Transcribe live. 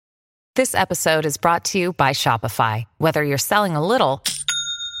This episode is brought to you by Shopify. Whether you're selling a little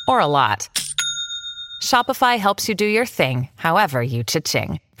or a lot, Shopify helps you do your thing, however you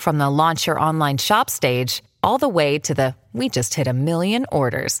cha-ching. From the launch your online shop stage, all the way to the we just hit 1 million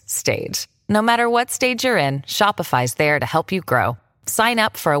orders stage. No matter what stage you're in, Shopify's there to help you grow. Sign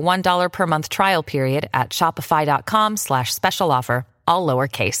up for a $1 per month trial period at shopify.com/special offer, all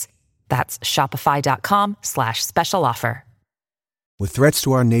lowercase. That's shopify.com/special offer. With threats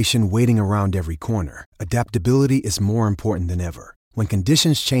to our nation waiting around every corner, adaptability is more important than ever. When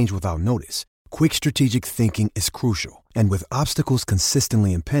conditions change without notice, quick strategic thinking is crucial. And with obstacles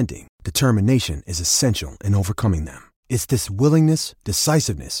consistently impending, determination is essential in overcoming them. It's this willingness,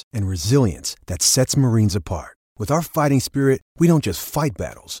 decisiveness, and resilience that sets Marines apart. With our fighting spirit, we don't just fight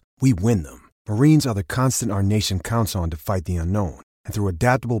battles, we win them. Marines are the constant our nation counts on to fight the unknown. And through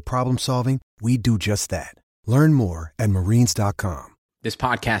adaptable problem solving, we do just that. Learn more at marines.com. This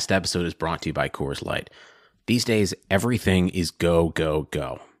podcast episode is brought to you by Coors Light. These days, everything is go, go,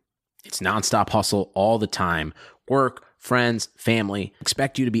 go. It's nonstop hustle all the time. Work, friends, family,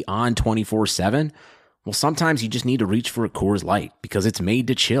 expect you to be on 24/7. Well, sometimes you just need to reach for a Coors Light because it's made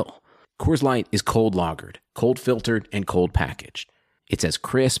to chill. Coors Light is cold lagered, cold filtered, and cold packaged. It's as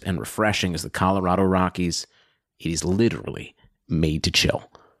crisp and refreshing as the Colorado Rockies. It is literally made to chill.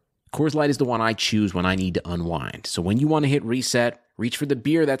 Coors Light is the one I choose when I need to unwind. So when you want to hit reset, reach for the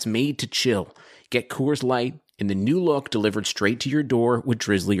beer that's made to chill. Get Coors Light in the new look delivered straight to your door with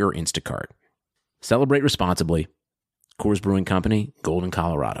Drizzly or Instacart. Celebrate responsibly. Coors Brewing Company, Golden,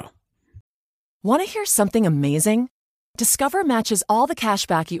 Colorado. Want to hear something amazing? Discover matches all the cash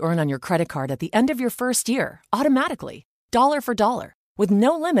back you earn on your credit card at the end of your first year, automatically, dollar for dollar, with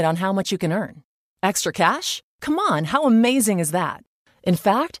no limit on how much you can earn. Extra cash? Come on, how amazing is that? In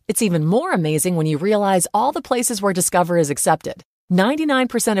fact, it's even more amazing when you realize all the places where Discover is accepted.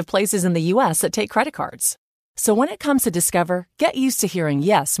 99% of places in the U.S. that take credit cards. So when it comes to Discover, get used to hearing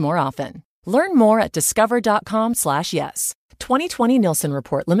yes more often. Learn more at discover.com/yes. 2020 Nielsen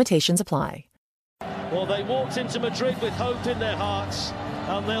Report. Limitations apply. Well, they walked into Madrid with hope in their hearts,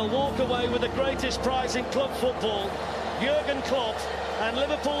 and they'll walk away with the greatest prize in club football. Jurgen Klopp and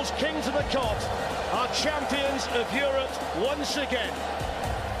Liverpool's Kings of the Kop are champions of Europe once again.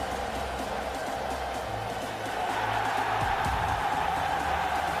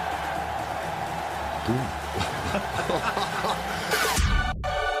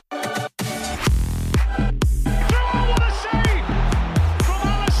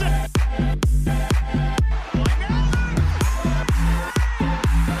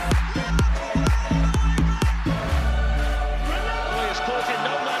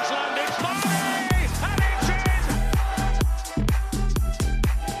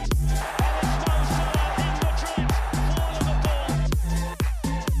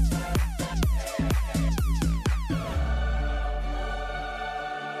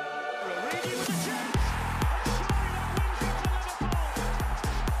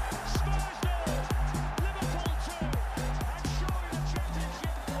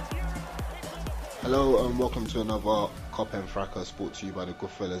 Hello and welcome to another KopEndFracas brought to you by the good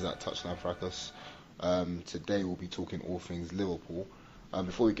fellas at Touchline Fracas. Today we'll be talking all things Liverpool.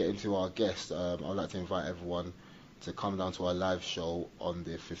 Before we get into our guest, I'd like to invite everyone to come down to our live show on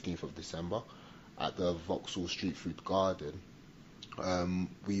the 15th of December at the Vauxhall Street Food Garden.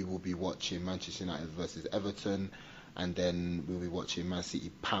 We will be watching Manchester United versus Everton, and then we'll be watching Man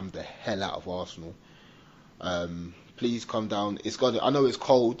City pam the hell out of Arsenal. Please come down. I know it's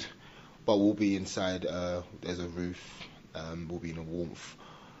cold, but we'll be inside. There's a roof. We'll be in the warmth.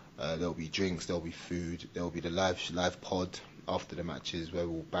 There'll be drinks. There'll be food. There'll be the live pod after the matches where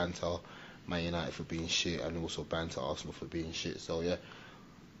we'll banter Man United for being shit and also banter Arsenal for being shit. So yeah,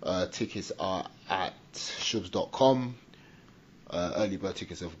 tickets are at shubs.com. Early bird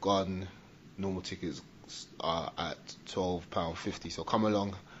tickets have gone. Normal tickets are at £12.50. So come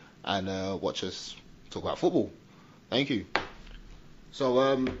along and watch us talk about football. Thank you.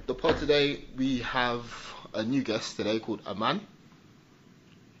 So the pod today, we have a new guest today called Aman.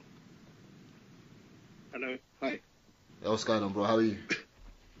 Hello. Hi. Hey, what's going on, bro? How are you?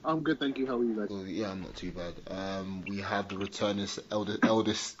 I'm good, thank you. How are you guys? Well, yeah, I'm not too bad. We have the returning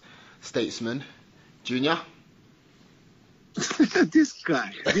eldest statesman, Junior. This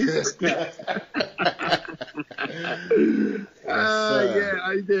guy. Yeah,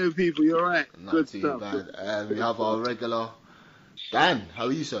 I do, people. You're right. Not good too stuff. bad. We have our regular Dan. How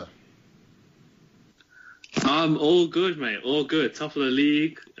are you, sir? All good, mate. All good. Top of the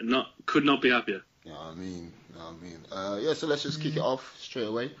league. Could not be happier. Yeah, I mean. So let's just kick it off straight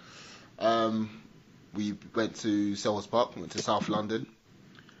away. We went to Selhurst Park. Went to South London.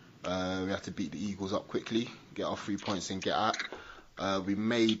 We had to beat the Eagles up quickly, get our 3 points and get out. We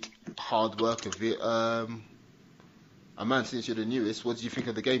made hard work of it. Man, since you're the newest, what did you think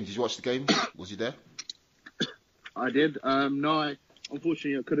of the game? Did you watch the game? Was you there? I did. No,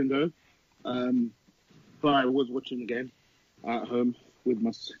 unfortunately I couldn't go. But I was watching the game at home with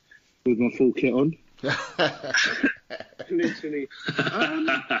my full kit on. Literally.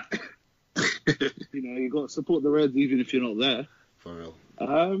 You got to support the Reds even if you're not there. For real.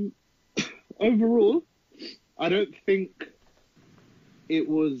 Overall, I don't think it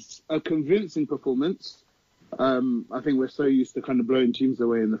was a convincing performance. I think we're so used to kind of blowing teams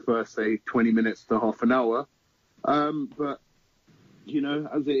away in the first, say, 20 minutes to half an hour. But,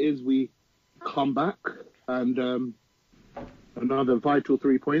 as it is, we come back and another vital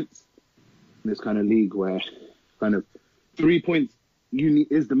 3 points in this kind of league where kind of 3 points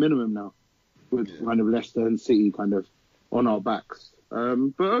is the minimum now with kind of Leicester and City kind of on our backs.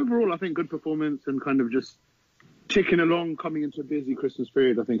 But overall, I think good performance and kind of just ticking along, coming into a busy Christmas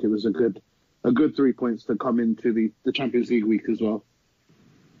period. I think it was a good 3 points to come into the Champions League week as well.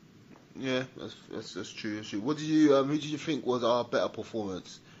 Yeah, that's true. That's true. What did you? Who did you think was our better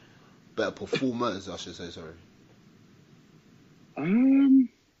performers? I should say. Sorry.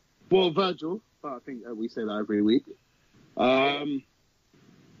 Well, Virgil, but I think we say that every week. I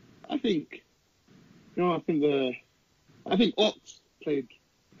think Ox played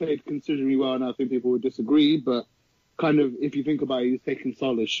considerably well, and I think people would disagree. But kind of, if you think about it, he's taking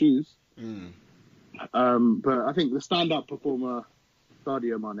Salah's shoes. But I think the stand-up performer,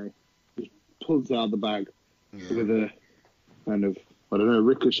 Sadio Mane, just pulls it out of the bag with a kind of,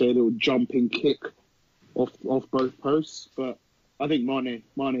 ricochet, little jumping kick off both posts. But I think Mane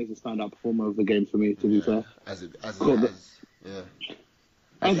is a stand-up performer of the game for me, to be fair. As it has been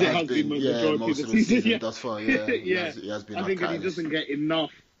most of the season thus far. Yeah, He has been. I think he doesn't get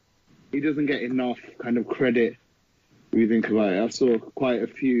enough. He doesn't get enough kind of credit. When you think about it, I saw quite a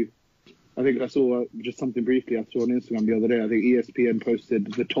few. I think I saw just something briefly I saw on Instagram the other day. I think ESPN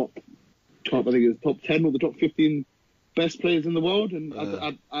posted the top. I think it was top 10 or the top 15 best players in the world, and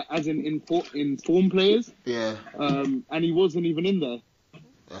as in form players. Yeah. And he wasn't even in there.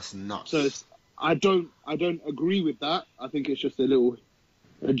 That's nuts. So I don't agree with that. I think it's just a little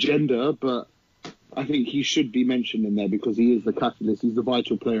agenda, but I think he should be mentioned in there because he is the catalyst. He's the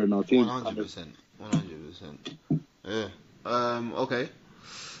vital player in our team. 100%. Yeah. Okay.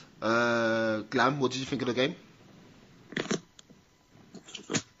 Glam, what did you think of the game?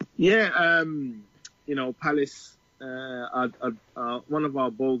 Yeah, Palace are one of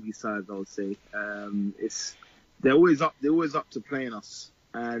our bogey sides, I would say. They're always up to playing us.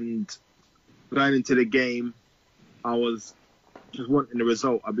 And going into the game, I was just wanting the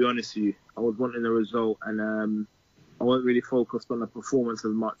result. I'll be honest with you. I was wanting the result, and I wasn't really focused on the performance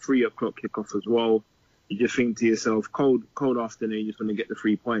as much. 3 o'clock kickoff as well. You just think to yourself, cold afternoon, you just want to get the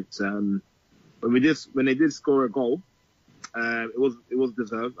 3 points. When they did score a goal, it was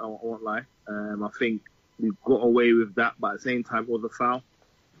deserved. I won't lie. I think we got away with that, but at the same time, it was a foul.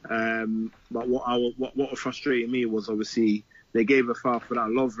 But what frustrated me was obviously they gave a foul for that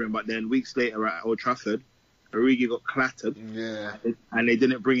Lovren, but then weeks later at Old Trafford, Origi got clattered. Yeah. And they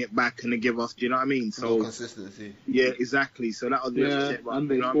didn't bring it back and they give us. Do you know what I mean? So no consistency. Yeah, exactly. So that was the shit, but,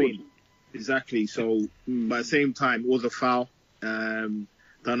 you know what I mean? Exactly. So, but at the same time, it was a foul. Done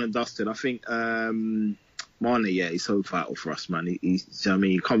and dusted. I think Mane, he's so vital for us, man. He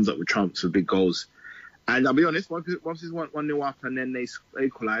comes up with trumps with big goals. And I'll be honest, once it's 1-0 up and then they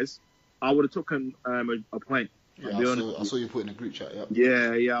equalise, I would have taken a point. Yeah, I saw you put in a group chat.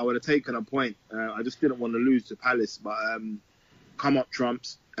 Yeah, I would have taken a point. I just didn't want to lose to Palace, but come up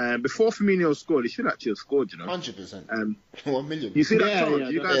trumps. Before Firmino scored, he should actually have scored, 100%. 1 million. You see that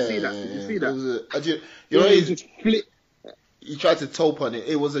chance? You guys see that? Did you see that? He tried to tope on it.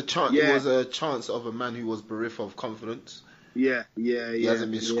 It was a chance. Yeah. It was a chance of a man who was bereft of confidence. Yeah. He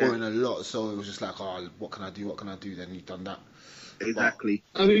hasn't been scoring a lot, so it was just like, what can I do? Then he's done that. Exactly.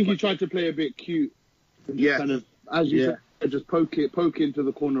 But I think he tried to play a bit cute. Yeah. Kind of, as you said, just poke into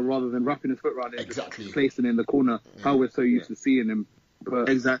the corner rather than wrapping his foot around it. Exactly. Just placing it in the corner. Yeah. How we're so used to seeing him. But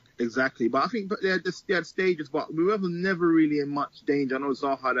exactly. But I think they had stages, but we were never really in much danger. I know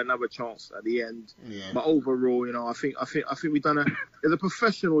Zaha had another chance at the end, but overall, I think we've done it's a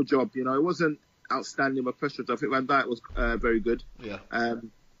professional job. It wasn't outstanding, but professional job. I think Van Dijk was very good. Yeah.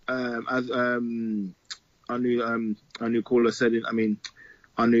 As our new caller said it. I mean,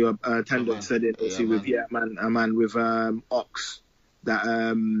 our new attendant said it. Obviously, with a man with Ox that.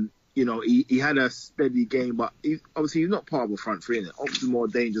 He had a steady game, but he's not part of the front three. Ox is more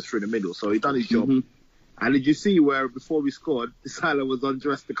dangerous through the middle, so he done his job. And did you see where before we scored, Salah was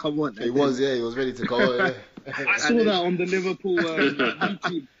undressed to come on? He was ready to go. Yeah. I saw that on the Liverpool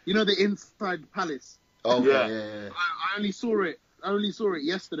YouTube. You know, the inside Palace. Oh yeah. I only saw it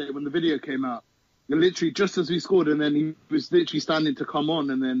yesterday when the video came out. Literally just as we scored, and then he was literally standing to come on,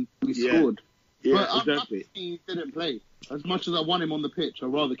 and then we scored. Yeah, but exactly. He didn't play. As much as I want him on the pitch,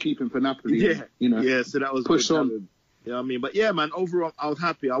 I'd rather keep him for Napoli. Yeah, you know. Yeah, so that was push good. on. You know what I mean? But yeah, man, overall, I was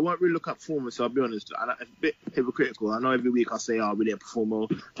happy. I won't really look at performance, so I'll be honest. I'm a bit hypocritical. I know every week I say, we didn't perform well.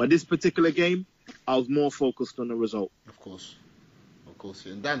 But this particular game, I was more focused on the result. Of course.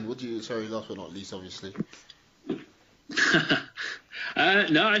 Yeah. And Dan, last but not least, obviously. No,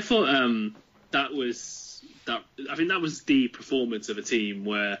 I thought I think that was the performance of a team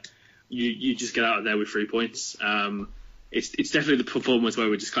where you just get out of there with 3 points. It's definitely the performance where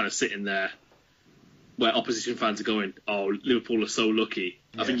we're just kind of sitting there, where opposition fans are going, "Oh, Liverpool are so lucky."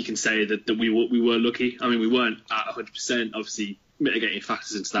 Yeah. I think you can say that we were lucky. I mean, we weren't at 100%. Obviously, mitigating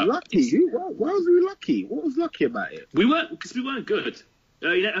factors into that. Lucky? Why was we lucky? What was lucky about it? We weren't, because we weren't good.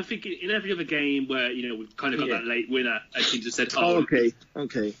 I think in every other game where we've kind of got that late winner, and teams have said, "Oh,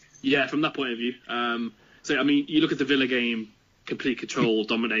 okay." Yeah, from that point of view. So I mean, you look at the Villa game, complete control,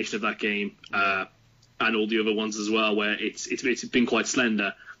 domination of that game, and all the other ones as well, where it's been quite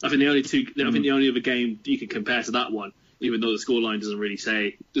slender. I think the only other game you can compare to that one, even though the scoreline doesn't really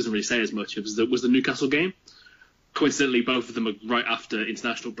say as much, was the Newcastle game. Coincidentally, both of them are right after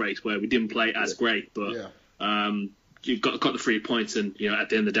international breaks, where we didn't play as great, but you've got the 3 points, and at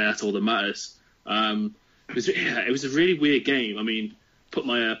the end of the day, that's all that matters. It was a really weird game. I mean, put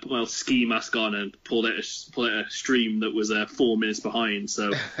my ski mask on and pulled out a stream that was 4 minutes behind.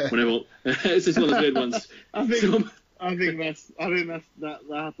 So whenever it's just one of the weird ones. I think that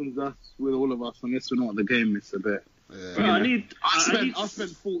happens to us with all of us on this one. Not the game. It's a bit. Yeah. I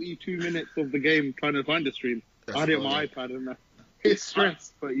spent 42 minutes of the game trying to find a stream. I had it on my iPad, and it's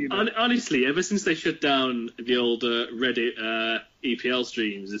stress. But honestly, ever since they shut down the old Reddit EPL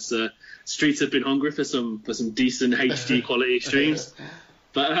streams, it's streets have been hungry for some decent HD quality streams.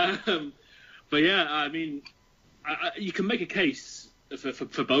 But yeah, I mean, you can make a case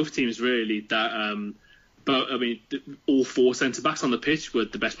for both teams really that. But I mean, all 4 centre backs on the pitch were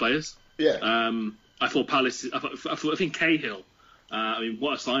the best players. Yeah. I thought Palace. I think Cahill. I mean,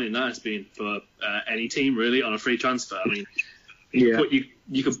 what a signing that has been for any team really on a free transfer. I mean, you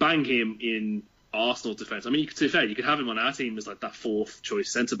could bang him in Arsenal defence. I mean, to be fair, you could have him on our team as like that 4th choice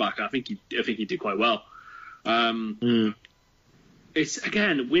centre back. I think he did quite well. It's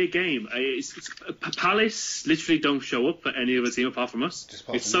again a weird game. Palace literally don't show up for any other team apart from us.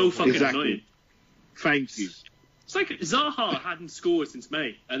 It's so fucking annoying. Thank you. It's like Zaha hadn't scored since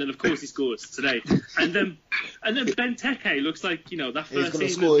May, and then of course he scores today, and then Benteke looks like that first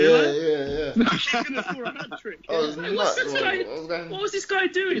season of Villa. Yeah. He's gonna score a hat trick. What was this guy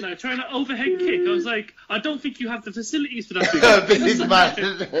doing? Like trying to overhead kick? I was like, I don't think you have the facilities for that. Big man.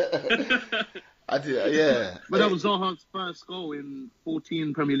 I did, yeah. But that was Zaha's first goal in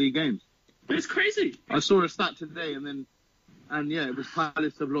 14 Premier League games. It's crazy. I saw a stat today, it was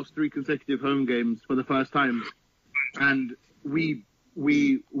Palace have lost 3 consecutive home games for the first time. And we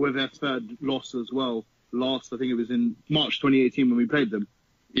were their 3rd loss as well. Last, I think it was in March 2018 when we played them.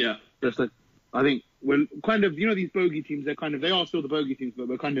 Yeah. Just like, I think we're kind of, these bogey teams, they are still the bogey teams, but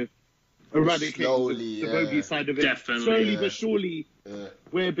we're kind of eradicating the bogey side of it. Definitely. Slowly but surely,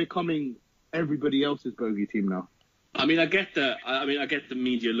 we're becoming everybody else's bogey team now. I mean, I get the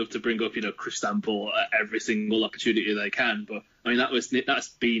media love to bring up, Cristambal at every single opportunity they can, but I mean that's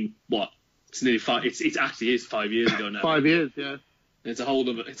been what? It's nearly 5. It actually is 5 years ago now. 5 years, yeah. It's a whole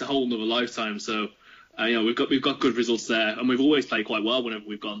other lifetime. So, we've got good results there, and we've always played quite well whenever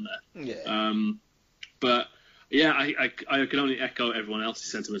we've gone there. Yeah. But yeah, I can only echo everyone else's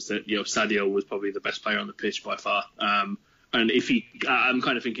sentiments that Sadio was probably the best player on the pitch by far. And I'm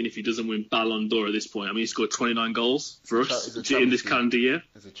kind of thinking if he doesn't win Ballon d'Or at this point, I mean, he scored 29 goals for us in this calendar year.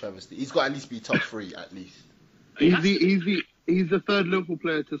 It's a travesty. He's got to at least be top 3 at least. He's the 3rd Liverpool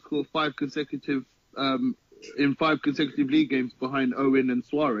player to score 5 consecutive in 5 consecutive league games behind Owen and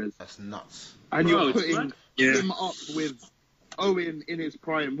Suarez. That's nuts. And you're putting him up with Owen in his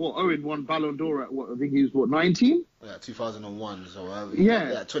prime. Owen won Ballon d'Or at I think he was 19? Yeah, 2001. So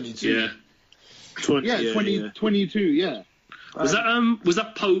 22. Yeah. 22. Yeah. Was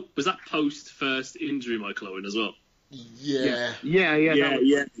that post first injury, Michael Owen, as well? Yeah.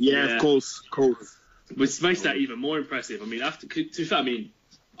 Yeah. Of course. Which makes that even more impressive. I mean, this is a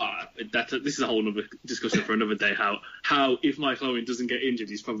whole other discussion for another day. How if Michael Owen doesn't get injured,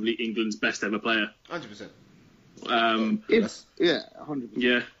 he's probably England's best ever player. 100%. 100%.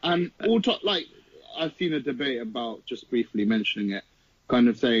 Yeah. And I've seen a debate about, just briefly mentioning it, kind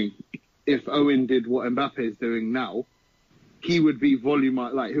of saying if Owen did what Mbappe is doing now, he would be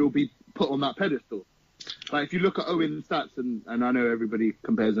he'll be put on that pedestal. Like, if you look at Owen's stats, and I know everybody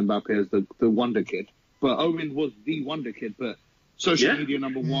compares Mbappe as the wonder kid, but Owen was the wonder kid. But social media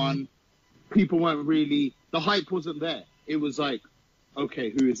number one, people weren't really, the hype wasn't there. It was like, okay,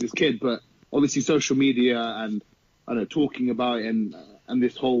 who is this kid? But obviously social media and I don't know, talking about it and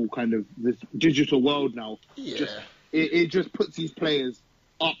this whole kind of this digital world now, it just puts these players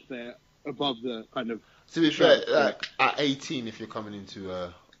up there above the kind of. To be fair, like at 18, if you're coming into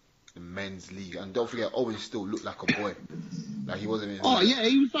the men's league, and don't forget, Owen still looked like a boy. Like, he wasn't. He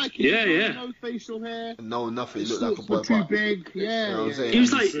was like, no facial hair, no nothing. He looked like a boy. Too big, You know what I'm saying? He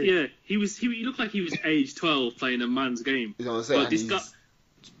was like, he looked like he was age 12 playing a man's game. You know what I'm saying? But this guy,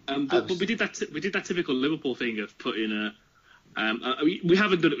 but we did that typical Liverpool thing of putting a. We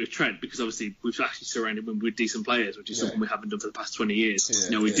haven't done it with Trent because obviously we've actually surrounded him with decent players, which is something we haven't done for the past 20 years.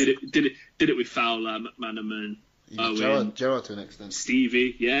 Yeah, we did it with Fowler, McManaman, Owen, Gerrard to an extent.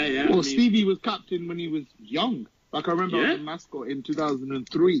 Stevie, Well, Stevie was captain when he was young. Like, I remember I was a Mascot in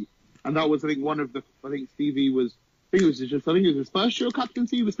 2003, and that was, I think Stevie was. I think it was his first year of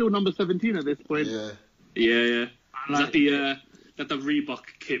captaincy. He was still number 17 at this point. Yeah. Is that the Reebok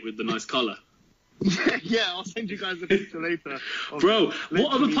kit with the nice collar? Yeah, I'll send you guys a picture later. Bro,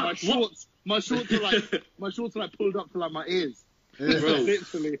 what other my shorts are like pulled up to like my ears. Yeah. Bro,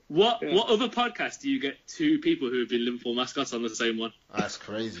 literally. What other podcast do you get two people who have been Liverpool mascots on the same one? That's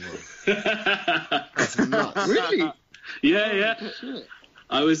crazy, man. That's nuts. Really? Yeah. Oh, shit.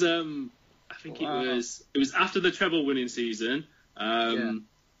 I was I think it was after the treble winning season.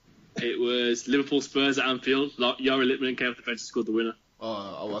 It was Liverpool Spurs at Anfield. Yari Littman came off the bench and scored the winner.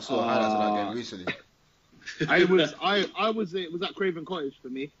 Oh, I saw highlights of that game recently. It was at Craven Cottage for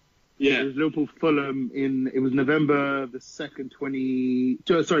me. Yeah. It was Liverpool Fulham it was November the 2nd,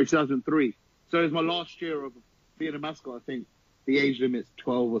 2003. So it was my last year of being a mascot. I think the age limit's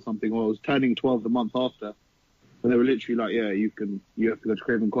 12 or something, or I was turning 12 the month after. And they were literally like, you have to go to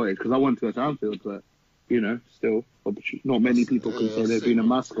Craven Cottage, because I wanted to go to Anfield, but, still, not many people can say they've been a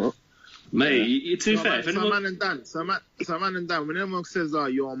mascot. Mate, you're too fair. So man and Dan, when anyone says,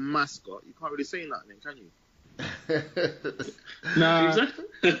 you're a mascot, you can't really say nothing, can you? Nah.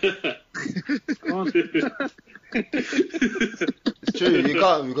 It's true, you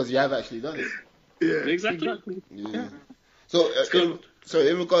can't, because you have actually done it. Yeah, exactly. Yeah. So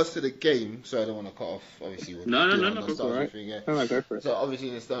in regards to the game, so I don't want to cut off, obviously. No, Go for it. So obviously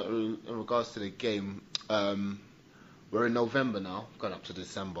in regards to the game, we're in November now, going up to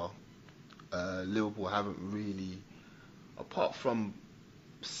December. Liverpool haven't really, apart from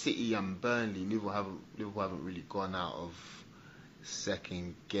City and Burnley, Liverpool haven't really gone out of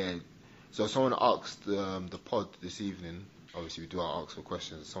second gear. So someone asked the pod this evening, obviously we do our ask for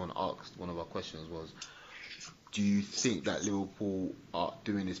questions, someone asked, one of our questions was, do you think that Liverpool are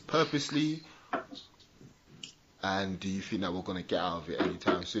doing this purposely, and do you think that we're going to get out of it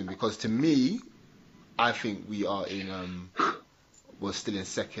anytime soon? Because to me, I think we are we're still in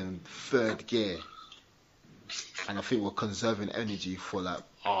third gear, and I think we're conserving energy for like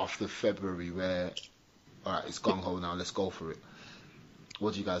after February, where alright, it's gung ho now, let's go for it.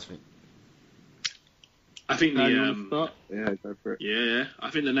 What do you guys think? I think go for it. Yeah.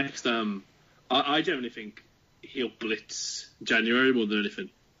 I think the next I generally think he'll blitz January more than anything.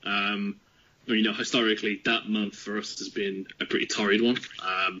 Historically that month for us has been a pretty torrid one.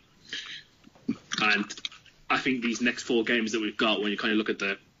 And I think these next 4 games that we've got, when you kind of look at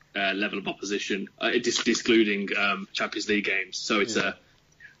the level of opposition, excluding Champions League games, so it's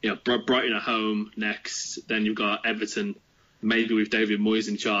Brighton at home next, then you've got Everton, maybe with David Moyes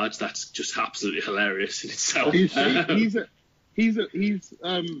in charge. That's just absolutely hilarious in itself. He's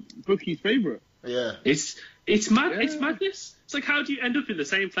Bookie's favourite. Yeah, it's mad. Yeah. It's madness. It's like, how do you end up in the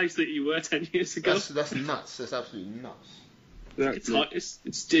same place that you were 10 years ago? That's nuts. That's absolutely nuts. It's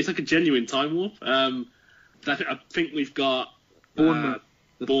like a genuine time warp. I think we've got Bournemouth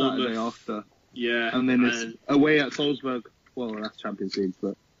the Saturday after. Yeah, and then it's away at Salzburg. Well, that's Champions League,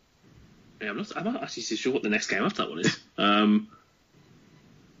 but yeah, I'm not actually so sure what the next game after that one is.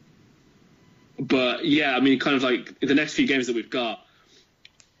 But yeah, I mean, kind of like the next few games that we've got,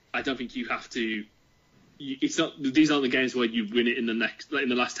 I don't think you have to. It's not. These aren't the games where you win it in the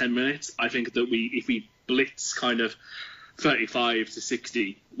last 10 minutes. I think that if we blitz kind of 35 to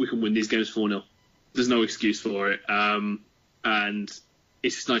 60, we can win these games 4-0. There's no excuse for it. And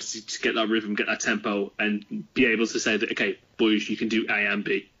it's just nice to get that rhythm, get that tempo, and be able to say that, okay, boys, you can do A and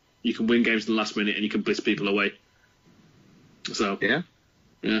B. You can win games in the last minute, and you can blitz people away. So yeah.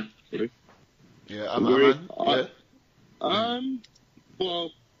 Yeah, Yeah, man.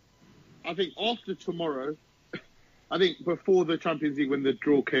 Well, I think after tomorrow, I think before the Champions League, when the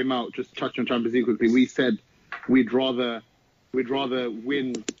draw came out, just touching on Champions League quickly, we said we'd rather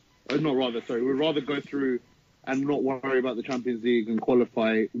win, we'd rather go through and not worry about the Champions League and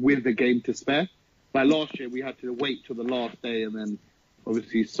qualify with the game to spare. Like last year, we had to wait till the last day, and then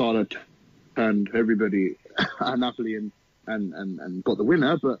obviously Salah turned everybody at Napoli and got the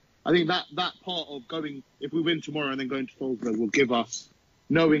winner. But I think that part of going, if we win tomorrow and then going to Salzburg, will give us,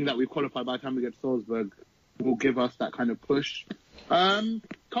 knowing that we qualify by the time we get to Salzburg, will give us that kind of push.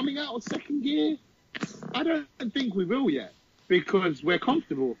 Coming out of second gear, I don't think we will yet, because we're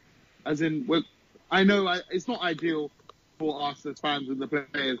comfortable. As in, I know it's not ideal for us as fans and the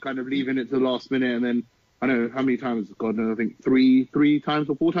players kind of leaving it to the last minute, and then I don't know how many times, God knows, I think three times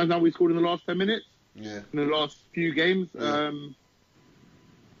or 4 times now we scored in the last 10 minutes. Yeah. In the last few games. Yeah.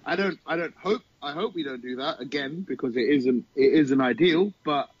 I hope we don't do that again, because it isn't ideal,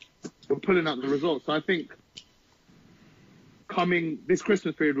 but we're pulling out the results. So I think this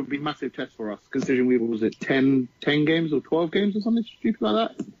Christmas period will be a massive test for us, considering we was it 10 games or 12 games or something stupid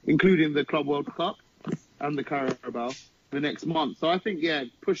like that, including the Club World Cup and the Carabao the next month. So I think,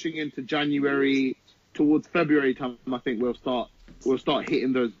 pushing into January towards February time, I think we'll start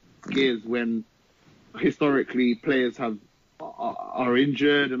hitting those gears when historically players are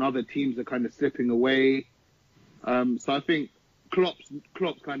injured and other teams are kind of slipping away. So I think Klopp's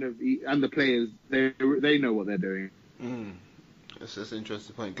kind of, and the players, they know what they're doing. That's an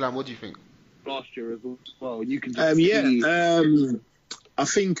interesting point. Glam, what do you think? Last year as well, you can just see. I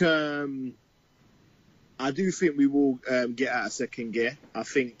think I do think we will get out of second gear. I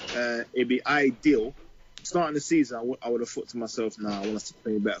think it'd be ideal. Starting the season, I would have thought to myself, I want us to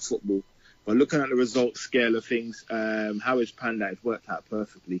play better football. But looking at the results scale of things, how it's panned out, it's worked out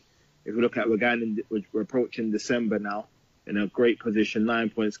perfectly. If we look at, we're approaching December now, in a great position, 9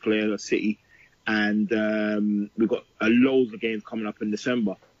 points clear of City, and we've got loads of games coming up in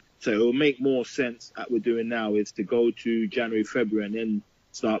December. So it will make more sense that we're doing now is to go to January, February, and then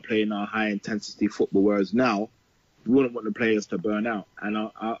start playing our high-intensity football, whereas now we wouldn't want the players to burn out. And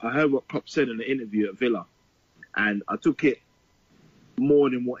I heard what Klopp said in the interview at Villa, and I took it more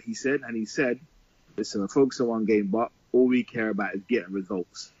than what he said, and he said, listen, I focus on one game, but all we care about is getting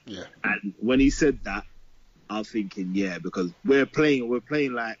results. Yeah. And when he said that, I was thinking, because we're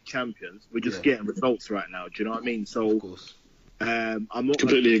playing like champions. We're just getting results right now. Do you know what I mean? So, of course. I'm not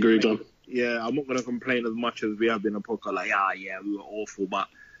completely agree, John. Yeah, I'm not going to complain as much as we have been on podcast. Like, we were awful. But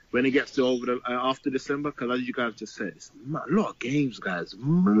when it gets to after December, because as you guys just said, it's a lot of games, guys. A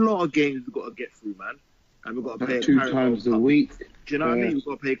lot of games we've got to get through, man. And we've got to play 2 times a week. Do you know what I mean? We've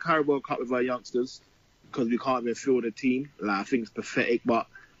got to play Carabao Cup with our youngsters because we can't even field a team. Like, I think it's pathetic, but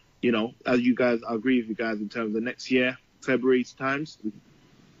as you guys, I agree with you guys in terms of next year, February times.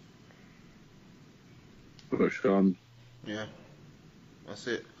 Push on. Yeah, that's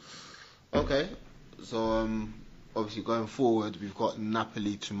it. Okay, so obviously going forward, we've got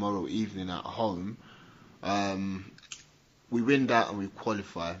Napoli tomorrow evening at home. We win that and we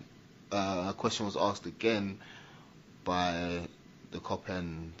qualify. A question was asked again by the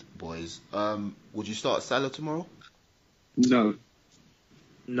KopEnd boys. Would you start Salah tomorrow? No.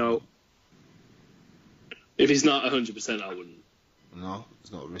 If he's not 100%, I wouldn't. No,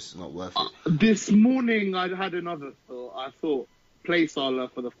 it's not risk. It's not worth it. This morning, I had another thought. I thought play Salah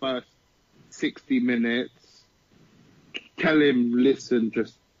for the first 60 minutes. Tell him, listen,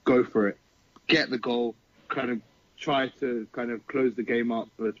 just go for it. Get the goal. Kind of try to close the game up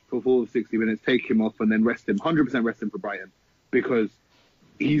for full 60 minutes. Take him off and then rest him. 100% rest him for Brighton, because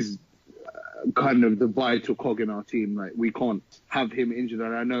he's kind of the vital cog in our team. Like, we can't have him injured.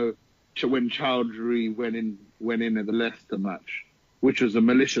 And I know when Chowdhury went in at the Leicester match, which was a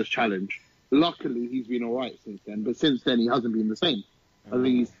malicious challenge. Luckily, he's been all right since then. But since then, he hasn't been the same. I think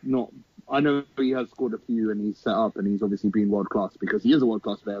he's not. I know he has scored a few and he's set up and he's obviously been world class because he is a world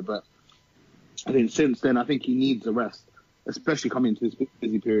class player. But I think since then, I think he needs a rest, especially coming into this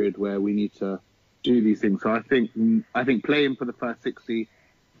busy period where we need to do these things. So I think play him for the first 60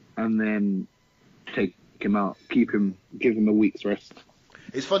 and then take him out, give him a week's rest.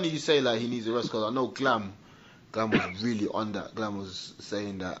 It's funny you say like he needs a rest, because I know Glam was really on that. Glam was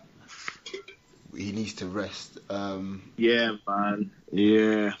saying that he needs to rest. Yeah, man.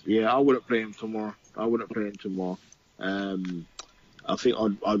 Yeah. I wouldn't play him tomorrow. I think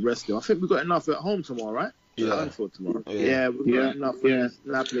I'd rest him. I think we've got enough at home tomorrow, right? Yeah. For tomorrow. Yeah, we've got enough. Yeah,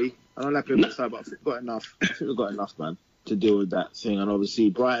 Napoli. I don't Napoli on the side, but I think we've got enough. I think we've got enough, man, to deal with that thing. And obviously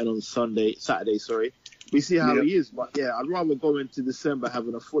Brighton on Saturday, we see how he is. But yeah, I'd rather go into December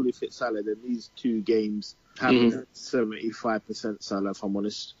having a fully fit Salah than these 2 games having a 75% Salah, if I'm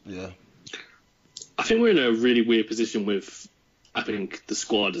honest. Yeah. I think we're in a really weird position with, I think, the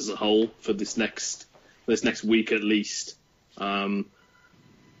squad as a whole for this next week at least.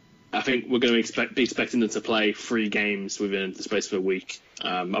 I think we're going to be expecting them to play 3 games within the space of a week.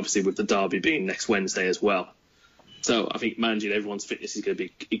 Obviously, with the derby being next Wednesday as well. So I think managing everyone's fitness is going to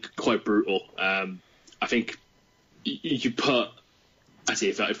be quite brutal. I think you put, actually,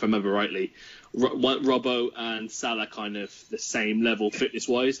 if I remember rightly, Robbo and Salah kind of the same level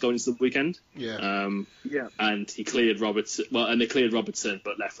fitness-wise going into the weekend. Yeah. And he cleared Robertson. Well, and they cleared Robertson,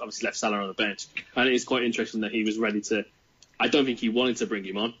 but obviously left Salah on the bench. And it is quite interesting that he was ready to. I don't think he wanted to bring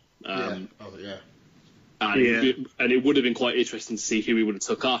him on. And it would have been quite interesting to see who he would have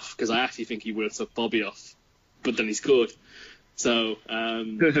took off, because I actually think he would have took Bobby off, but then he scored. So,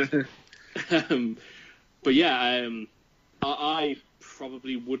 but yeah, I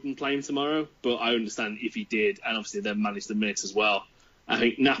probably wouldn't play him tomorrow, but I understand if he did, and obviously then manage the minutes as well. I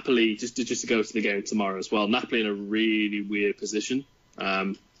think Napoli, just to go to the game tomorrow as well, Napoli in a really weird position,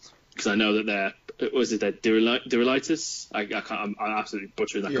 because I know that their Derelitis? I'm absolutely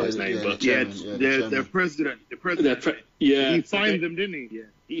butchering that guy's name, but their president. He fined them, didn't he? Yeah,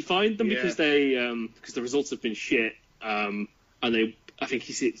 he fined them because because the results have been shit, and I think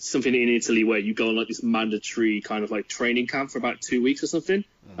he said something in Italy where you go on like this mandatory kind of like training camp for about 2 weeks or something,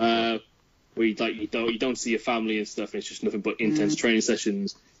 where you don't see your family and stuff, and it's just nothing but intense training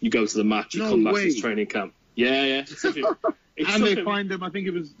sessions. You go to the match, you come back to this training camp. Yeah. And they fined them. I think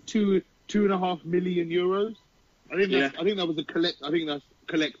it was 2.5 million euros. I think that was I think that's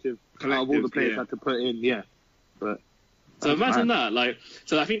collective out of all the players had to put in. Yeah, but so imagine that.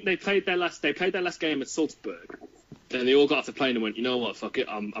 So I think they played their last game at Salzburg. Then they all got off the plane and went, you know what, fuck it,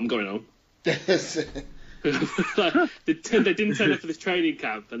 I'm going home. They didn't turn up for this training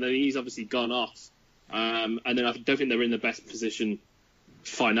camp, and then he's obviously gone off. And then I don't think they're in the best position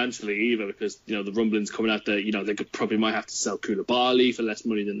financially either, because the rumblings coming out that they probably might have to sell Koulibaly for less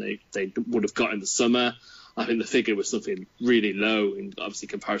money than they would have got in the summer. I think the figure was something really low in obviously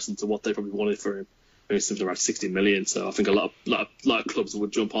comparison to what they probably wanted for him. It was something around 60 million. So I think a lot of clubs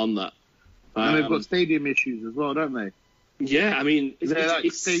would jump on that. And they've got stadium issues as well, don't they? Yeah, I mean, the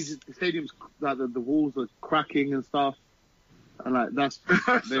stadiums, like the walls are cracking and stuff, and like that's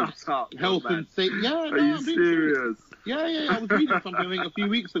health and safety. Yeah, are you serious? Yeah. I was reading something I think a few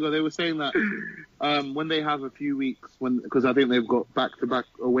weeks ago. They were saying that when they have a few weeks, because I think they've got back-to-back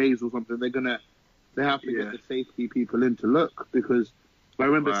aways or something, they have to get the safety people in to look, because I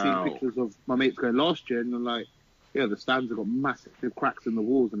remember seeing pictures of my mates going last year, and they're like, the stands have got massive cracks in the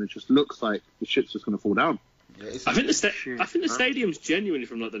walls, and it just looks like the shit's just going to fall down. Yeah, I think the stadium's genuinely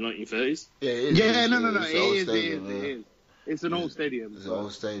from like the 1930s. Yeah, it is. Yeah, no, it is. It's an old stadium. It's an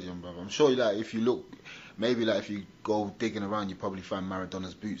old stadium, brother. I'm sure, if you look, maybe if you go digging around, you probably find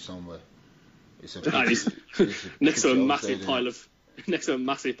Maradona's boots somewhere. It's next to a massive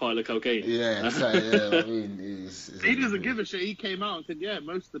pile of cocaine. Yeah, I mean, he doesn't give a shit. He came out and said, "Yeah,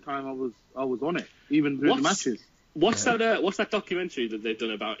 most of the time I was on it, even through the matches." What's that documentary that they've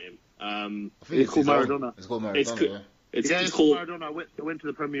done about him? I think it's called Maradona. It's called Maradona. It's called Maradona. I went to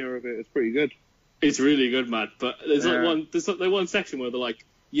the premiere of it. It's pretty good. It's really good, man. But there's one section where they're like,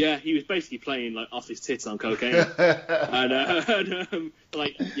 yeah, he was basically playing like off his tits on cocaine, and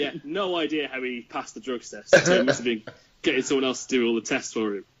no idea how he passed the drugs test. So he must have been getting someone else to do all the tests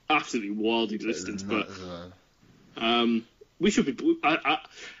for him. Absolutely wild existence, but we should be.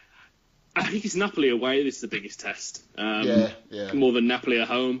 I think it's Napoli away. This is the biggest test. More than Napoli at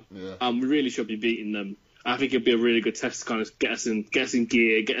home. Yeah. We really should be beating them. I think it'd be a really good test to kind of get us in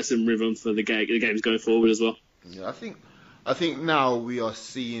gear, get us in rhythm for the games going forward as well. Yeah, I think now we are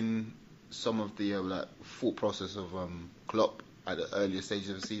seeing some of the thought process of Klopp at the earlier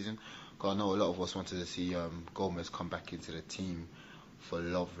stages of the season. Because I know a lot of us wanted to see Gomez come back into the team for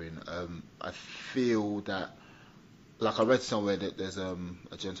Lovren. I feel that, like I read somewhere that there's a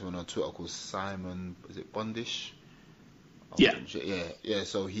gentleman on Twitter called Simon, is it Bondish? Yeah.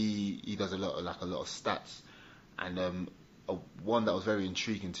 So he does a lot of stats, and one that was very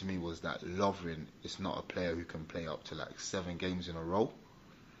intriguing to me was that Lovren is not a player who can play up to 7 games in a row.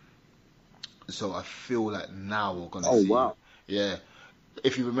 So I feel like now we're gonna see. Oh wow! Yeah,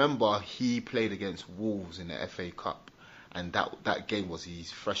 if you remember, he played against Wolves in the FA Cup, and that game was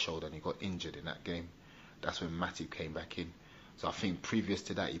his threshold, and he got injured in that game. That's when Matip came back in. So I think previous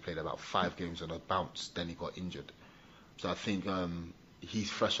to that, he played about 5 games on a bounce, then he got injured. So I think his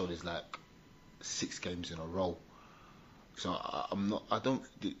threshold is 6 games in a row. So I'm not. I don't.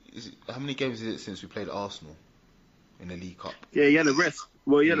 How many games is it since we played Arsenal in the League Cup? Yeah, he had a rest.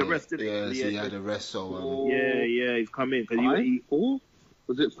 Well, he had a rest, didn't he? he? He had a rest. So he's come in because he 4.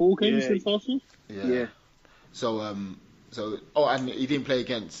 Was it 4 games since Arsenal? Yeah. So and he didn't play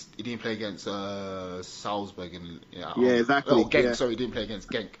against Salzburg and exactly. Oh, Genk. Sorry, he didn't play against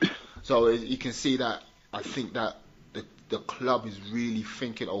Genk. So you can see that. I think that the club is really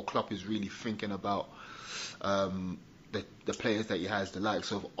thinking, Klopp is really thinking about the players that he has, the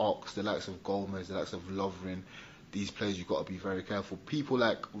likes of Ox, the likes of Gomez, the likes of Lovren. These players, you've got to be very careful. People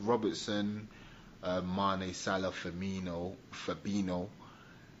like Robertson, Mane, Salah, Fabinho,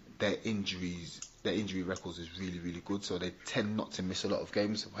 their injury records is really, really good. So they tend not to miss a lot of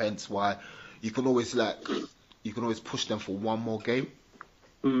games. Hence why you can always push them for one more game.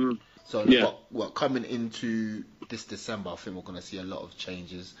 Mm. So coming into this December, I think we're going to see a lot of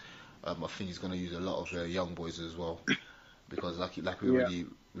changes. I think he's going to use a lot of young boys as well, because like we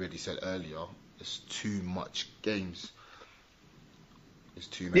already said earlier, it's too much games. It's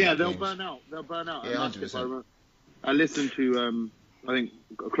too many. Yeah, they'll games. burn out. Yeah, 100%. I listened to. I think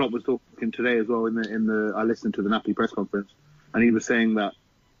Klopp was talking today as well. I listened to the Napoli press conference, and he was saying that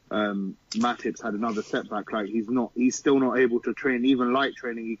Matip's had another setback. Like he's still not able to train, even light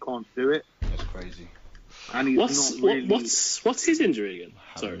training. He can't do it. That's crazy. And he's what's his injury again?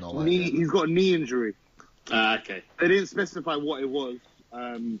 Sorry, he's got a knee injury. Okay. They didn't specify what it was,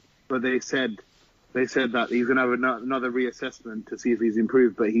 but they said that he's going to have another reassessment to see if he's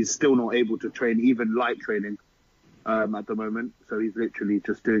improved, but he's still not able to train, even light training, at the moment. So he's literally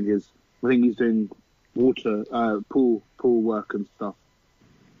just doing I think he's doing water, pool work and stuff,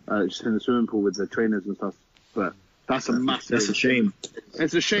 just in the swimming pool with the trainers and stuff. But that's a shame.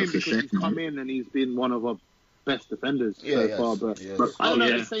 It's a shame because he's come in and he's been one of our best defenders so far. But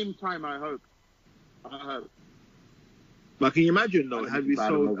at the same time, I hope. But can you imagine though? Had we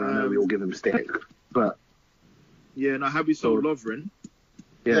sold, we all give him stick. But had we sold Lovren?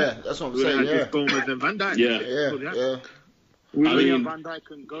 Yeah, that's what I'm saying. Yeah, Gomez and Van Dijk. Yeah. Van Dijk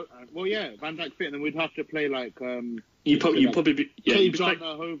can go. Van Dijk fit, and then we'd have to play like. You probably be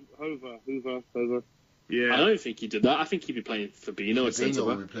Hoover. Yeah, I don't think he did that. I think he'd be playing Fabinho at centre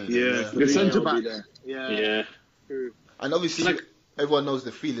back. The centre back. Yeah. And obviously, everyone knows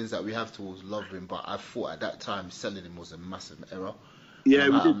the feelings that we have towards Lovren, but I thought at that time selling him was a massive error. Yeah,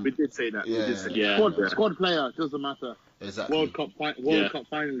 we did say that. Squad player, doesn't matter. Exactly. World Cup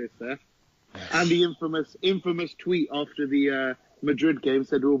finalist there. Yes. And the infamous tweet after the Madrid game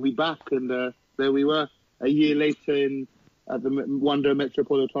said we'll be back, and there we were a year later at the Wanda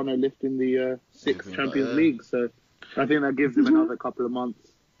Metropolitano lifting the 6th Champions League. So I think that gives him another couple of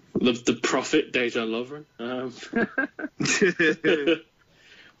months. The prophet Dejan Lovren.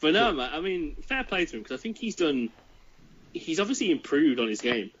 But no, man. I mean, fair play to him, because I think he's obviously improved on his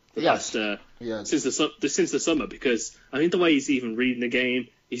game since the summer, because I think the way he's even reading the game,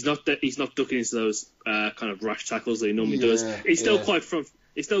 he's not ducking into those kind of rash tackles that he normally does. He's still quite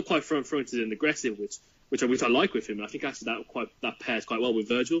front-footed and aggressive, which I like with him. And I think actually that pairs quite well with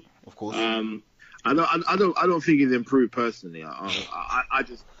Virgil. Of course. I don't think he's improved personally. I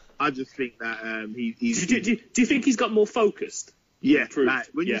just think that he's. Do you think he's got more focused? Yeah, like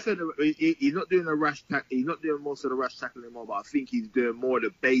when you said he's not doing a rash tackle, he's not doing most of the rash tackling anymore, but I think he's doing more of the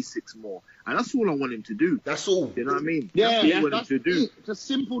basics more, and that's all I want him to do. That's all. You know what I mean? Yeah, that's what I want him to do. Just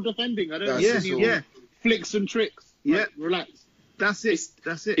simple defending. I don't need flicks and tricks. Yeah, relax. That's it.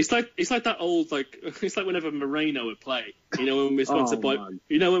 It's like that old it's like whenever Moreno would play. You know when we're sponsored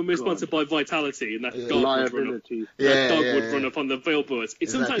by Vitality, and that dog would run up on the billboards. It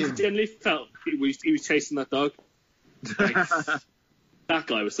sometimes generally felt he was chasing that dog. That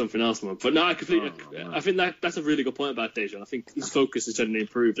guy was something else, man. But no, I think that's a really good point about Dejan. I think his focus has generally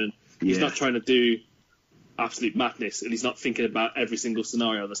improved, and he's not trying to do absolute madness, and he's not thinking about every single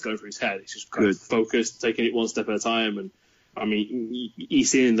scenario that's going through his head. He's just kind of focused, taking it one step at a time. And I mean,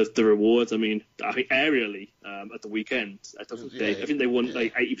 he's seeing the rewards. I mean, I think aerially at the weekend, I think they won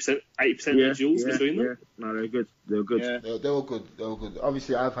like 80% of the duels between them. Yeah. No, they're good. They're good. Yeah. They were good.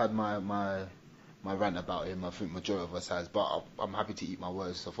 Obviously, I've had my rant about him. I think majority of us has, but I'm happy to eat my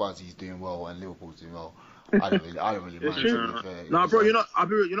words. So far as he's doing well and Liverpool's doing well, I don't really mind. No, bro, you're not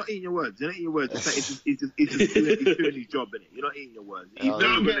eating your words. You're not eating your words. He's just doing his job, innit? You're not eating your words. He's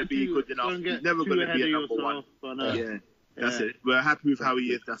never going to be good enough. He's never going to be a number one. Yeah, that's it. We're happy with how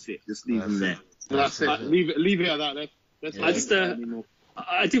he is. That's it. Just leave him there. That's it. Leave it at that.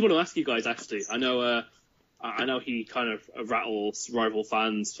 I did want to ask you guys, actually. I know I know he kind of rattles rival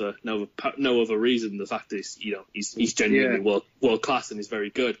fans for no other reason. The fact is, he's genuinely world class and he's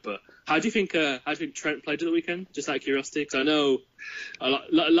very good. But how do you think Trent played at the weekend? Just out of curiosity, because I know a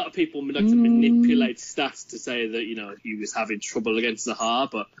lot of people like to manipulate stats to say that he was having trouble against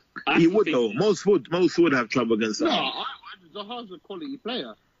Zaha, but he would though. Most would have trouble against Zaha. No, Zaha's a quality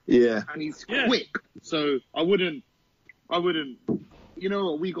player. Yeah, and he's quick. So I wouldn't. You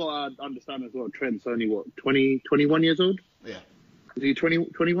know what, we got to understand as well, Trent's only, 20, 21 years old? Yeah. Is he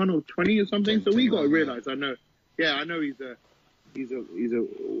 21 or 20 or something? 10, so we got to realise, yeah. I know he's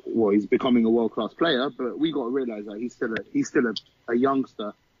becoming a world-class player, but we got to realise that he's still a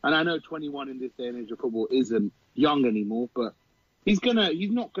youngster. And I know 21 in this day and age of football isn't young anymore, but he's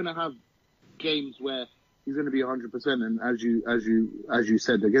not gonna have games where he's gonna be 100%. And as you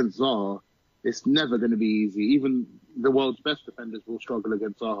said against Zaha, it's never going to be easy. Even the world's best defenders will struggle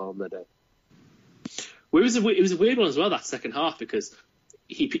against Zaha on their day. Well, it was a weird one as well, that second half, because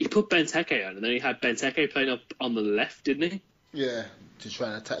he put Benteke on, and then he had Benteke playing up on the left, didn't he? Yeah, to try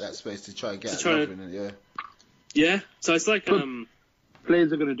and attack that space, to try and get Lovren in it, yeah. Yeah, so it's like...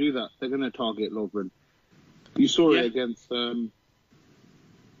 players are going to do that. They're going to target Lovren. You saw it against... who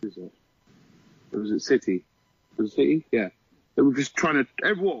is it? Was it City? Was it City? Yeah. They were just trying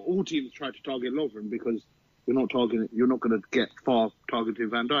to... all teams try to target Lovren because you're not going to get far targeting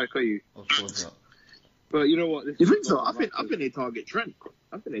Van Dijk, are you? Of course not. But you know what? You think so? I think they target Trent.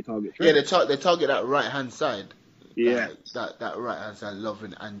 Yeah, they target that right-hand side. Yeah. That right-hand side,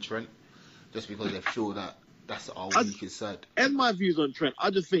 Lovren and Trent, just because they feel that that's our weakest side. And my views on Trent, I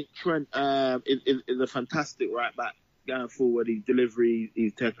just think Trent is a fantastic right back going forward. His delivery,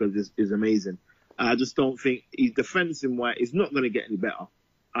 his tackles is amazing. I just don't think his defensive wise is not going to get any better.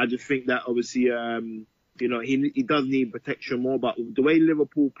 I just think that obviously, he does need protection more. But the way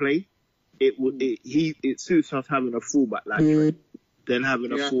Liverpool play, it suits us having a fullback like Trent than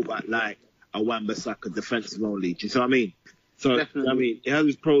having a fullback like a Wan-Bissaka defensive only. Do you see what I mean? So definitely. It has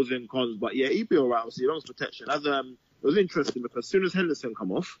its pros and cons, but yeah, he'd be alright. Obviously, he loves protection. It was interesting because as soon as Henderson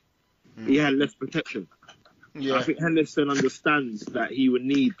come off, he had less protection. Yeah. I think Henderson understands that he would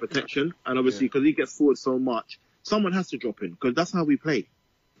need protection, and obviously because he gets forward so much, someone has to drop in because that's how we play.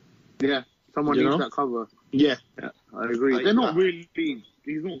 Yeah, someone needs that cover. Yeah, I agree. They're not really. He's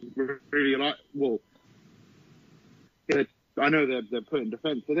not really like. Well, yeah, I know they're put in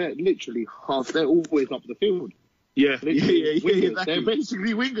defence, but they're literally half. They're always up the field. Yeah, exactly. They're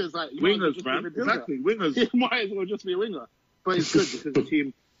basically wingers, wingers, man. Exactly, wingers. It might as well just be a winger, but it's good because the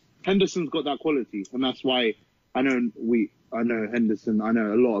team. Henderson's got that quality, and that's why I know Henderson. I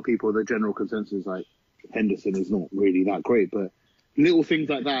know a lot of people. The general consensus is like Henderson is not really that great, but little things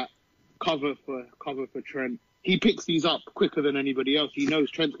like that, cover for Trent. He picks these up quicker than anybody else. He knows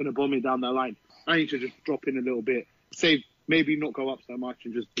Trent's going to bomb it down that line. I need to just drop in a little bit, save, maybe not go up so much,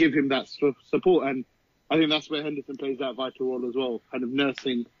 and just give him that support. And I think that's where Henderson plays that vital role as well, kind of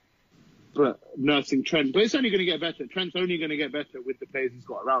nursing Trent. But it's only going to get better. Trent's only going to get better with the players he's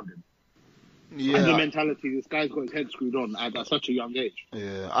got around him. Yeah. And the mentality, this guy's got his head screwed on at such a young age.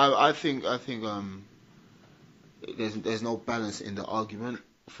 Yeah, I think there's no balance in the argument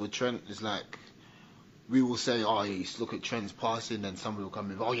for Trent. It's like we will say, look at Trent's passing, then somebody will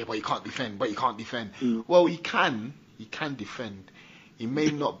come in, but he can't defend. Well, he can defend. He may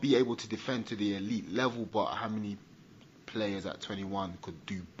not be able to defend to the elite level, but how many players at 21 could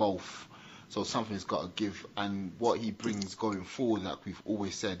do both? So something's got to give, and what he brings going forward, like we've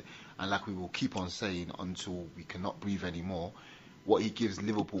always said, and like we will keep on saying until we cannot breathe anymore, what he gives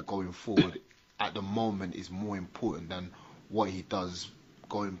Liverpool going forward at the moment is more important than what he does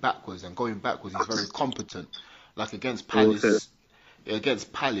going backwards. And going backwards, he's very competent. Like against Palace,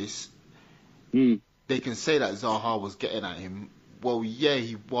 they can say that Zaha was getting at him. Well, yeah,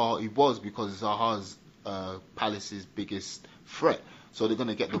 he was because Zaha's Palace's biggest threat. So they're going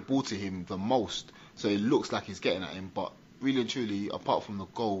to get the ball to him the most. So it looks like he's getting at him. But really and truly, apart from the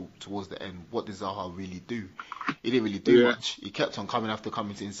goal towards the end, what did Zaha really do? He didn't really do much. He kept on coming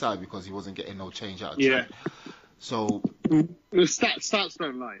to inside because he wasn't getting no change out of Trent. So the stats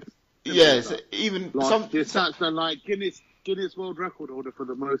don't lie. Yes, even some the stats don't lie. Guinness world record holder for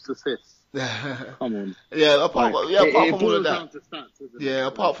the most assists. Come on. Apart from all of that. Stats,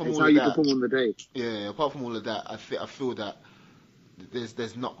 apart from all of that. It's how you perform on the day. Yeah, apart from all of that, I feel that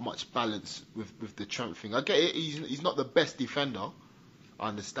there's not much balance with the Trent thing. I get it. He's not the best defender. I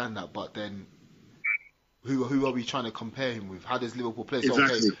understand that, but then who are we trying to compare him with? How does Liverpool play?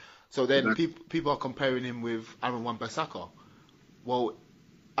 So then people are comparing him with Aaron Wan-Bissaka. Well,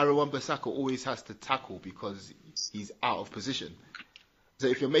 Aaron Wan-Bissaka always has to tackle because he's out of position. So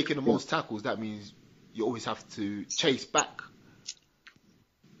if you're making the most tackles, that means you always have to chase back.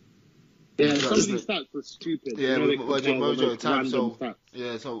 Yeah, some of these stats were stupid. Yeah, majority of the time. So stats.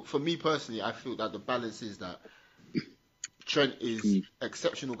 yeah, so for me personally, I feel that the balance is that Trent is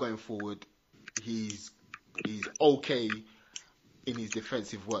exceptional going forward. He's okay in his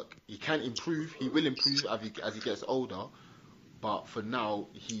defensive work. He can improve. He will improve as he gets older. But for now,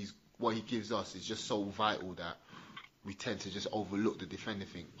 what he gives us is just so vital that we tend to just overlook the defending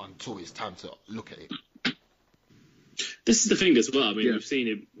thing until it's time to look at it. This is the thing as well. I mean, we've seen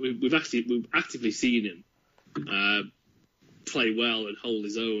him. We've actively seen him play well and hold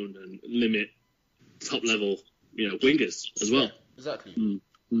his own and limit top level, wingers as well. Yeah, exactly.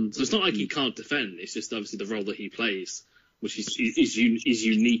 So it's not like he can't defend. It's just obviously the role that he plays, which is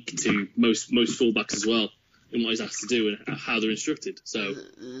unique to most fullbacks as well, in what he's asked to do and how they're instructed. So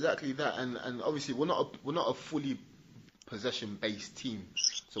exactly that, and obviously we're not a fully possession-based team,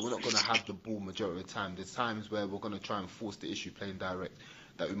 so we're not going to have the ball majority of the time. There's times where we're going to try and force the issue playing direct,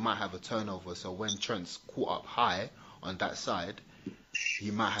 that we might have a turnover. So when Trent's caught up high on that side, he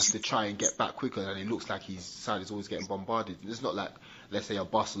might have to try and get back quicker, and it looks like his side is always getting bombarded. It's not like, let's say, a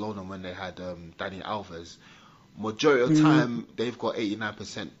Barcelona when they had Dani Alves. Majority of the time, they've got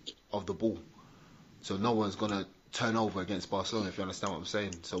 89% of the ball. So no one's going to turn over against Barcelona, if you understand what I'm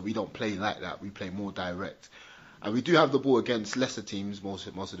saying. So we don't play like that. We play more direct. And we do have the ball against lesser teams most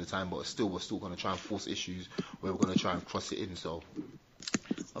of the time, but we're still going to try and force issues where we're going to try and cross it in. So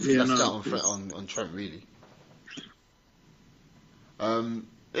I think that's that on Trent, really.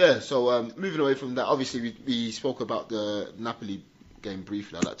 So moving away from that, obviously we spoke about the Napoli game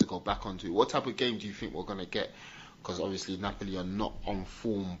briefly. I'd like to go back onto it. What type of game do you think we're going to get? Because obviously Napoli are not on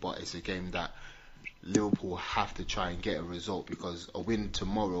form, but it's a game that Liverpool have to try and get a result, because a win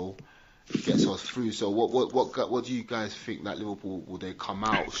tomorrow gets us through. So what do you guys think that Liverpool, will they come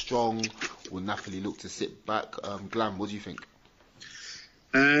out strong? Will Napoli look to sit back? Glam, what do you think?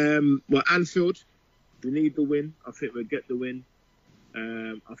 Well, Anfield, we need the win. I think we'll get the win.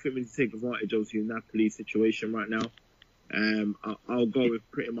 I think we need to take advantage of the Napoli situation right now. I'll go with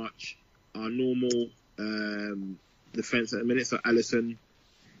pretty much our normal defence at the minute. So Alisson,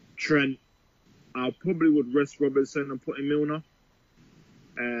 Trent. I probably would rest Robertson and put in Milner.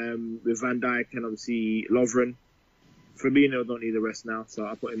 With Van Dijk and obviously Lovren. Fabinho don't need a rest now, so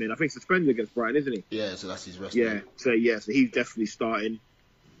I'll put him in. I think suspended against Brighton, isn't he? Yeah, so that's his rest. Yeah, so he's definitely starting.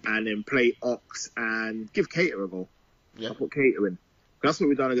 And then play Ox and give Keita a goal. Yeah. I'll put Keita in. That's what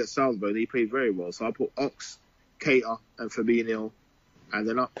we've done against Salzburg. He played very well. So I'll put Ox, Keita and Fabinho. And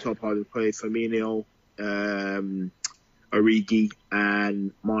then up top I would play Firmino, Origi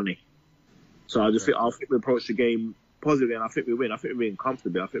and Mane. So I think we approach the game positively, and I think we win. I think we win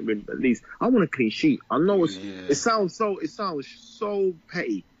comfortably. I think we win at least. I want a clean sheet. I know it sounds so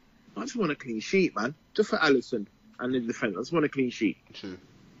petty. I just want a clean sheet, man. Just for Alisson and the defence. I just want a clean sheet. True.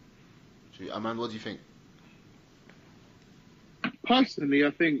 Aman, what do you think? Personally,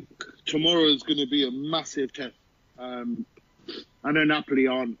 I think tomorrow is going to be a massive test. I know Napoli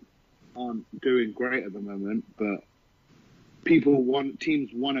aren't doing great at the moment, but teams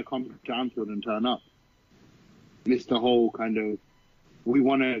want to come to Anfield and turn up. It's the whole kind of, we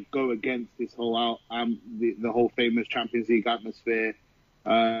want to go against this whole the whole famous Champions League atmosphere.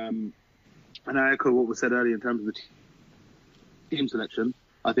 And I echo what was said earlier in terms of the team selection.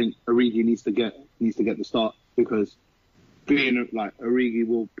 I think Origi needs to get the start, because being like Origi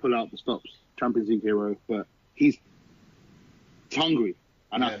will pull out the stops, Champions League hero, but he's hungry,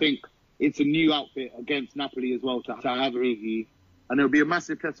 and I think it's a new outfit against Napoli as well to have Origi, and it'll be a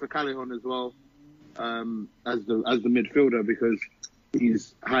massive test for Callejon as well, as the midfielder, because he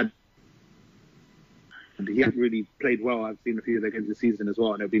hasn't really played well. I've seen a few of the games this season as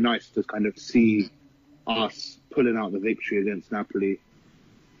well, and it'll be nice to kind of see us pulling out the victory against Napoli.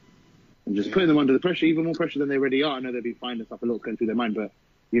 And just putting them under the pressure, even more pressure than they already are. I know they'll be finding stuff a lot going through their mind, but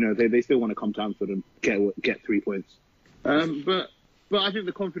they still want to come to Anfield and get 3 points. But I think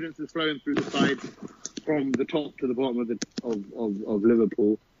the confidence is flowing through the side from the top to the bottom of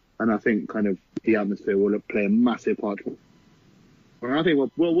Liverpool, and I think kind of the atmosphere will play a massive part. And I think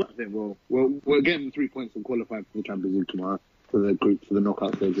we're getting 3 points and qualifying for the Champions League tomorrow for the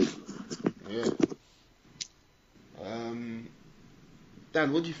knockout stages. Yeah.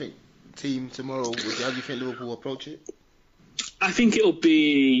 Dan, what do you think? Team tomorrow, how do you think Liverpool will approach it? I think he'll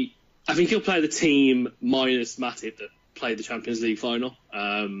play the team minus Matip that played the Champions League final.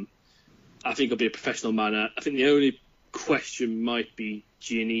 I think it'll be a professional manner. I think the only question might be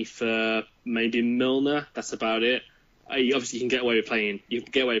Gini for maybe Milner. That's about it. Obviously, you can get away with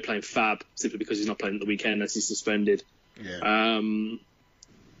playing Fab simply because he's not playing at the weekend as he's suspended. Yeah.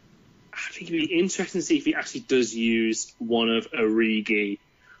 think it'd be interesting to see if he actually does use one of Origi,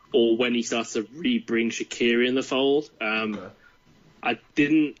 or when he starts to re-bring Shaqiri in the fold. I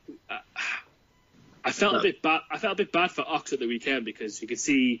felt a bit bad. I felt a bit bad for Ox at the weekend because you could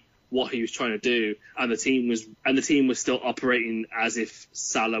see what he was trying to do, and the team was still operating as if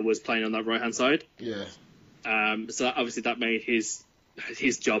Salah was playing on that right hand side. Yeah. So obviously that made his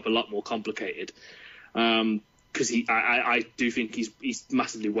job a lot more complicated. Because I do think he's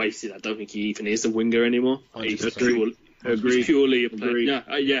massively wasted. I don't think he even is a winger anymore. He's purely a player.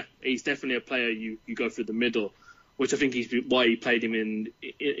 Yeah, he's definitely a player you go through the middle, which I think is why he played him in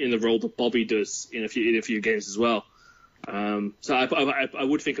the role that Bobby does in a few games as well. So I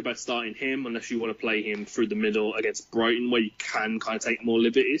would think about starting him unless you want to play him through the middle against Brighton, where you can kind of take more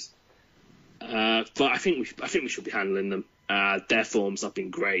liberties. But I think we should be handling them. Their form's not been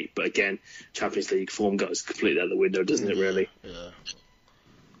great, but again, Champions League form goes completely out the window, doesn't it? Really? Yeah.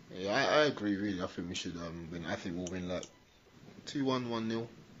 I agree. Really, I think we should win. I think we'll win like 2-1,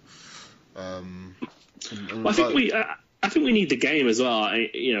 1-0. I think we need the game as well.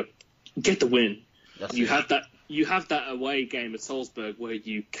 Get the win. You have that away game at Salzburg where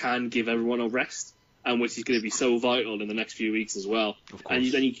you can give everyone a rest, and which is going to be so vital in the next few weeks as well. Of course. And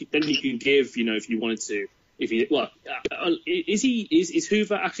then you can give, if you wanted to. Is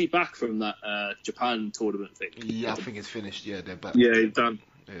Hoover actually back from that Japan tournament thing? Yeah, I think it's finished. Yeah, they're back. Yeah, he's done.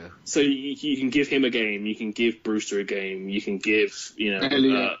 Yeah. So you can give him a game. You can give Brewster a game. You can give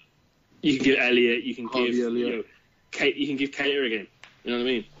Elliot. You can give Elliot. You can give Elliot. You can give Cater a game. You know what I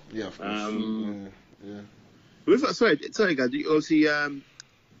mean? Yeah. Of course. Yeah. Sorry, guys. Obviously, I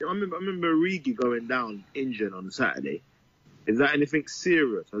remember Origi going down injured on Saturday. Is that anything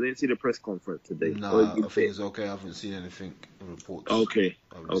serious? I didn't see the press conference today. No, I think it's okay. I haven't seen anything in reports. Okay,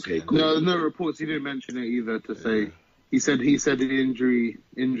 cool. No reports. He didn't mention it either. To say he said the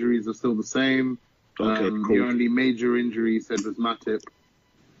injuries are still the same. Okay, cool. The only major injury he said was Matip.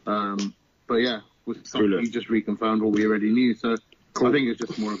 But yeah, was something he just reconfirmed what we already knew. So cool. I think it's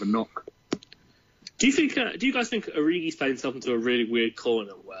just more of a knock. Do you guys think Origi's playing himself into a really weird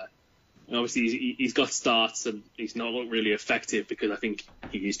corner where? And obviously, he's got starts and he's not really effective because I think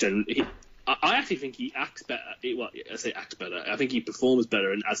he's generally. I actually think he acts better. Well, I say acts better. I think he performs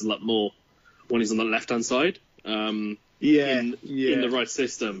better and adds a lot more when he's on the left-hand side. In the right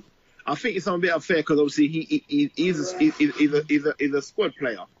system. I think it's a bit unfair because obviously he's a squad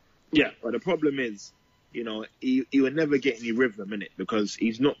player. Yeah. But the problem is, he will never get any rhythm in it because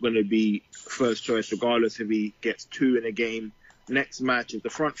he's not going to be first choice regardless if he gets 2 in a game. Next match, if the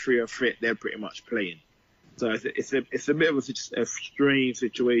front three are fit, they're pretty much playing. So it's a bit of a strange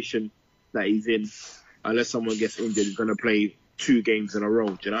situation that he's in. Unless someone gets injured, he's going to play 2 games in a row.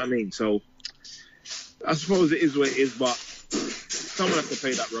 Do you know what I mean? So I suppose it is what it is, but someone has to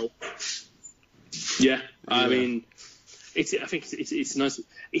play that role. Yeah, I mean, I think it's nice.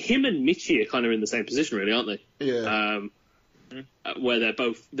 Him and Michi are kind of in the same position, really, aren't they? Yeah. Where they're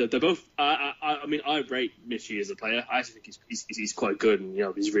both. I mean, I rate Michi as a player. I actually think he's quite good, and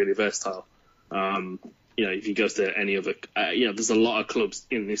he's really versatile. If he goes to any other, there's a lot of clubs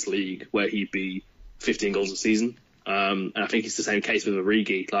in this league where he'd be 15 goals a season. And I think it's the same case with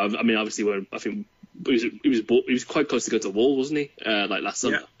Origi. I mean, obviously, I think he was quite close to go to Wolves, wasn't he? Like last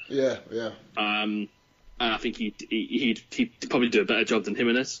summer. Yeah. And I think he'd probably do a better job than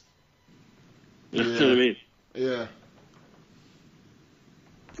Jimenez. You know what I mean? Yeah.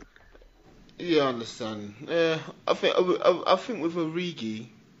 Yeah, I understand. Yeah, I think with Origi,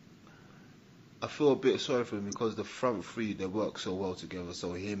 I feel a bit sorry for him because the front three, they work so well together.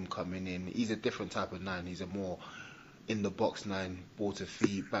 So him coming in, he's a different type of 9. He's a more in the box 9, ball to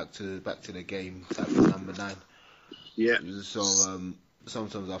feet, back to the game type of number 9. Yeah. So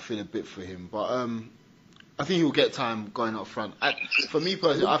sometimes I feel a bit for him, but I think he'll get time going up front. For me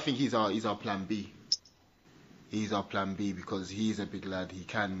personally, I think he's our plan B. He's our plan B because he's a big lad. He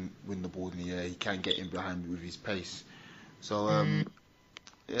can win the ball in the air. He can get in behind me with his pace. So I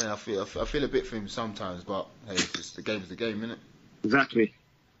feel a bit for him sometimes, but hey, it's just the game's the game, isn't it? Exactly,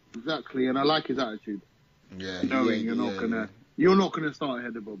 and I like his attitude. Yeah, knowing you're not gonna start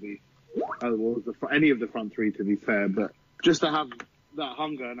ahead of Bobby. Any of the front three, to be fair, but just to have that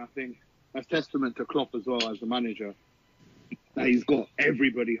hunger, and I think that's testament to Klopp as well as the manager. That he's got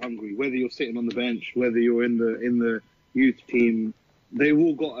everybody hungry, whether you're sitting on the bench, whether you're in the youth team, they've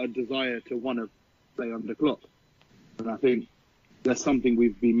all got a desire to want to play under Klopp. And I think that's something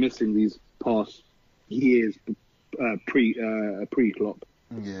we've been missing these past years pre-Klopp.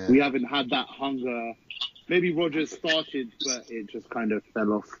 Yeah. We haven't had that hunger. Maybe Rodgers started, but it just kind of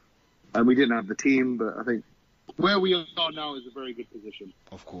fell off. And we didn't have the team, but I think where we are now is a very good position.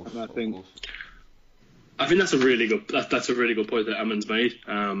 Of course. And I think that's a really good point that Amon's made.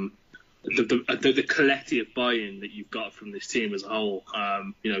 The collective buy-in that you've got from this team as a whole.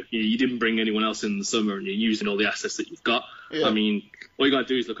 You didn't bring anyone else in the summer, and you're using all the assets that you've got. Yeah. I mean, all you got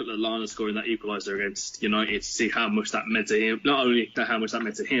to do is look at Lallana scoring that equaliser against United to see how much that meant to him. Not only how much that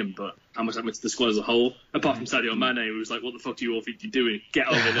meant to him, but how much that meant to the squad as a whole. Apart from Sadio Mane, who was like, "What the fuck do you all think you're doing? Get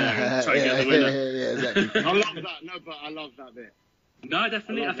over there and try and get the winner." Yeah, exactly. I love that. No, but I love that bit. No,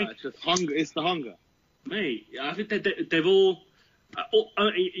 definitely. I think it's just hunger. It's the hunger. Mate, I think they've all.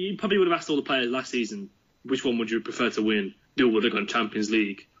 You probably would have asked all the players last season which one would you prefer to win. They would have gone Champions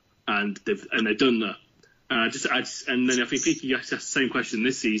League, and they've done that. And then I think if you ask the same question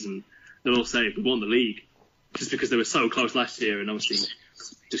this season, they'll all say we won the league, just because they were so close last year, and obviously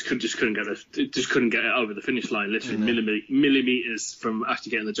just couldn't get it over the finish line, literally millimeters from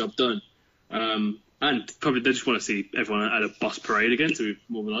actually getting the job done. And probably they just want to see everyone at a boss parade again. To be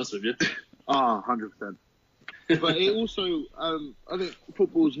more than honest with you. 100%. But it also, I think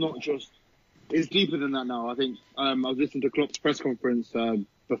football's not just, it's deeper than that now. I think I was listening to Klopp's press conference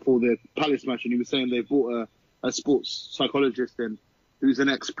before the Palace match, and he was saying they brought a sports psychologist in who's an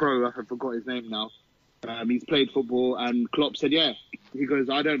ex-pro. I forgot his name now. He's played football, and Klopp said, yeah. He goes,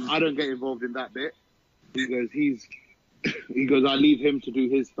 I don't get involved in that bit. He goes, I leave him to do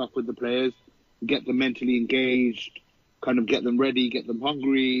his stuff with the players, get them mentally engaged, kind of get them ready, get them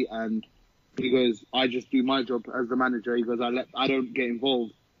hungry, and he goes, I just do my job as the manager. He goes, I don't get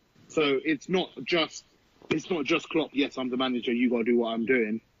involved. So it's not just Klopp. Yes, I'm the manager. You got to do what I'm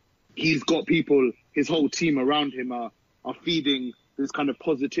doing. He's got people, his whole team around him are feeding this kind of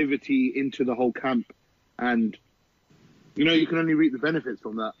positivity into the whole camp. And, you can only reap the benefits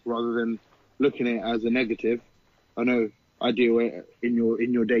from that rather than looking at it as a negative. I know ideally in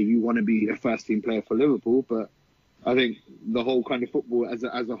your day, you want to be a first team player for Liverpool, but I think the whole kind of football as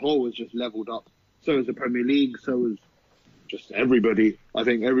a whole has just leveled up. So has the Premier League. So has just everybody. I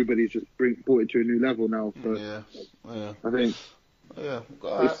think everybody's just brought it to a new level now. So yeah. I think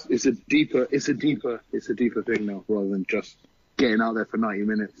it's a deeper thing now rather than just getting out there for 90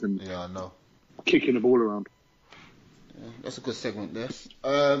 minutes and kicking the ball around. Yeah, that's a good segment there.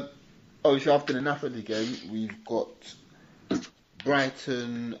 Obviously after the Napoli game, we've got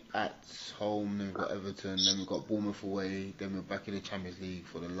Brighton at home, then we've got Everton, then we've got Bournemouth away, then we're back in the Champions League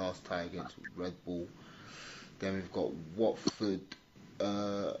for the last tie against Red Bull. Then we've got Watford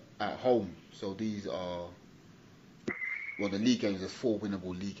at home. So these are, the league games, there's 4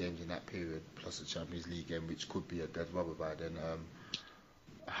 winnable league games in that period, plus the Champions League game, which could be a dead rubber by then.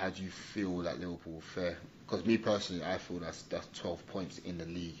 How do you feel that Liverpool will fare? Because me personally, I feel that's 12 points in the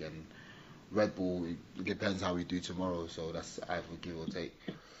league, and Red Bull, it depends how we do tomorrow, so that's either give or take.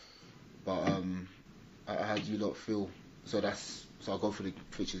 But how do you lot feel? So I'll go for the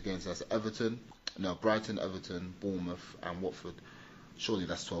fixtures again. So that's Brighton, Everton, Bournemouth, and Watford. Surely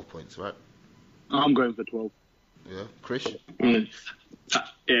that's 12 points, right? I'm going for 12. Yeah, Chris? Yeah,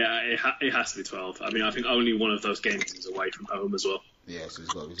 it has to be 12. I mean, I think only one of those games is away from home as well. Yeah, so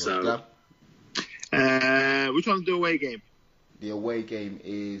it's got to be 12. Which one's the away game? The away game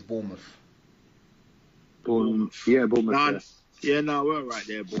is Bournemouth. Bournemouth. Yeah, Bournemouth. We're right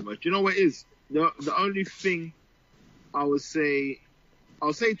there, Bournemouth. Do you know what it is? The only thing I'll say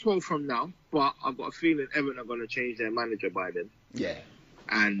 12 from now, but I've got a feeling Everton are going to change their manager by then. Yeah.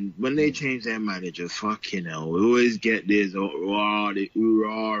 And when they change their manager, fucking hell, we always get this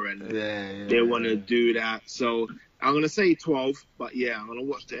hoorah, and they want to do that. So I'm going to say 12, but I'm going to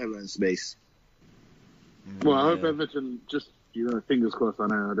watch the Everton space. Well, I hope Everton just, fingers crossed. I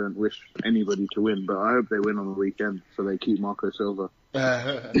know I don't wish anybody to win, but I hope they win on the weekend so they keep Marco Silva.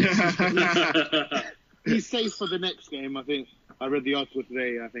 He's safe for the next game. I think I read the article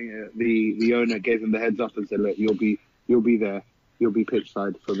today. I think the owner gave him the heads up and said, "Look, you'll be there. You'll be pitch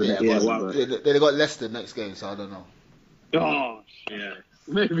side for the next game." They got Leicester next game, so I don't know. Oh, yeah.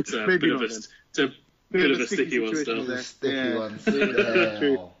 Maybe it's a bit of a sticky one still. Sticky one.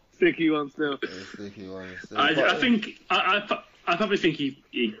 Sticky one still. I probably think he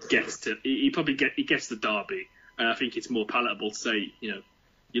gets the derby, and I think it's more palatable to say, you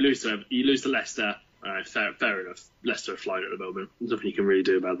lose to Leicester. Fair enough. Leicester are flying at the moment. There's nothing you can really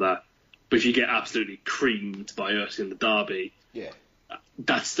do about that. But if you get absolutely creamed by us in the derby,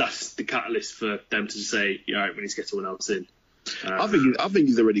 that's the catalyst for them to say, all right, we need to get someone else in. I think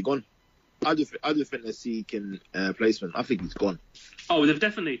he's already gone. I just think they're seeking placement. I think he's gone. Oh, he's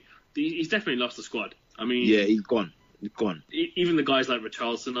definitely lost the squad. I mean, yeah, he's gone. He's gone. Even the guys like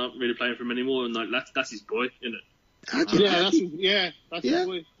Richarlison aren't really playing for him anymore, and that's his boy, isn't it? That's the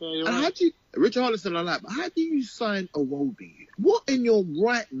voice. Richarlison I like, but how do you sign a Iwobi? What in your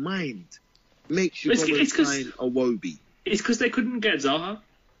right mind makes you sign a Iwobi? It's because they couldn't get Zaha.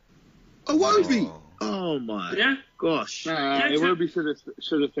 Iwobi! Oh my gosh. Iwobi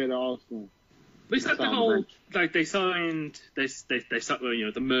should have stayed at Arsenal. But it's like the whole, like they signed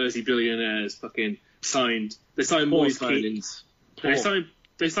the Mersey billionaires they signed Moise Keane.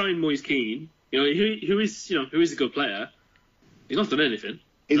 They signed Moise Keane. Who is a good player. He's not done anything.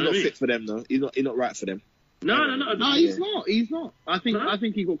 He's not fit for them though. He's not right for them. No, he's not. He's not. I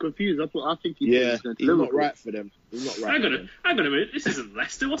think he got confused. I think he's not right for them. He's not right. Hang on a minute. This isn't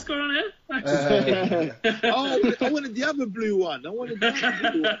Leicester. What's going on here? I wanted the other blue one.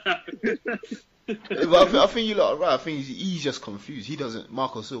 But I think you lot are right. I think he's just confused.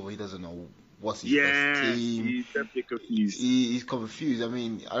 Marco Silva, he doesn't know what's his best team. He's definitely confused. He's confused. I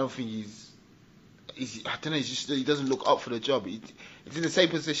mean, I don't think I don't know, he doesn't look up for the job. It's in the same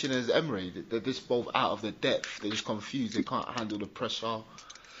position as Emery. They're just both out of their depth. They're just confused. They can't handle the pressure.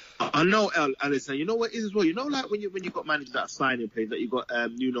 I know, Alisson. You know what it is as well? You know, like when you got managers that signing players, that you got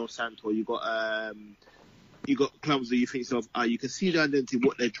Nuno Santo, you got clubs that you think yourself, you can see the identity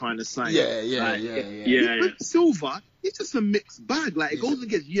what they're trying to sign. Yeah. Silva, it's just a mixed bag. Like it goes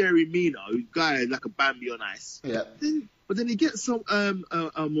against Yerry Mina, who's guy like a Bambi on ice. Yeah. But then he gets some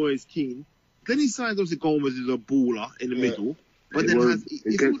Moise Keane. Then he signs obviously Gomez as a baller in the middle. But then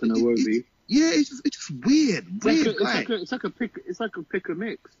it gets an Iwobi. It's just weird. It's like a pick and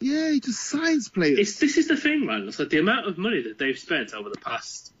mix. Yeah, he just signs players. This is the thing, man. It's like the amount of money that they've spent over the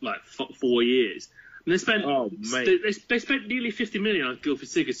past 4 years. And they spent they spent nearly 50 million on Gylfi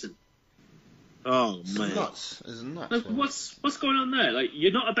Sigurdsson. Oh man, it's nuts. Like, what's going on there? Like,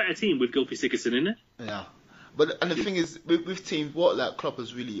 you're not a better team with Gylfi Sigurdsson in it. Yeah. But the thing is, with teams, what Klopp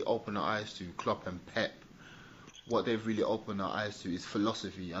has really opened our eyes to, Klopp and Pep, what they've really opened our eyes to is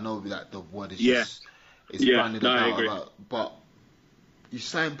philosophy. I know that the word is branded about, but you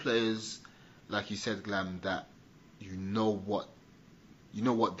sign players, like you said, Glam, that you know what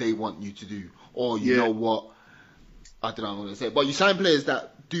they want you to do, or you know what, I don't know what I'm going to say, but you sign players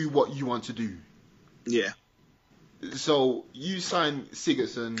that do what you want to do. Yeah. So you sign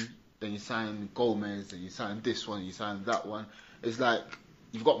Sigurdsson, then you sign Gomez, and you sign this one, you sign that one. It's like,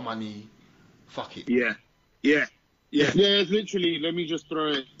 you've got money, fuck it. Yeah. It's literally, let me just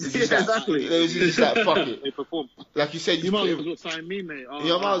throw it. Exactly. It's just like, fuck it. They perform. Like you said, you might as well sign me, mate.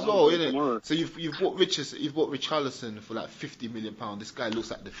 You might as well, innit? So you've bought Richarlison for like £50 million. This guy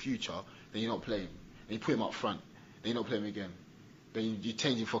looks like the future. Then you're not playing. Then you put him up front. Then you're not playing him again. Then you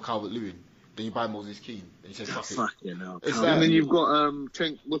change him for Calvert-Lewin. Then you buy Moses Keane. Then you say, fuck it. And then you've got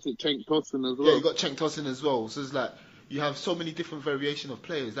Cenk Tosun as well. Yeah, you got Cenk Tosun as well. So it's like, you have so many different variation of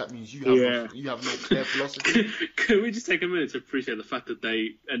players. That means you have no clear philosophy. Can we just take a minute to appreciate the fact that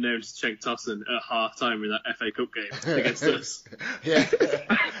they announced Cenk Tosun at half time in that FA Cup game against us? Yeah,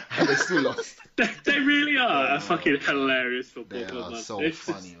 and they still lost. They really are a fucking hilarious football club, man. They are so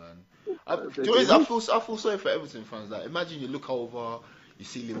funny, man. I feel sorry for Everton fans. Like, imagine you look over, you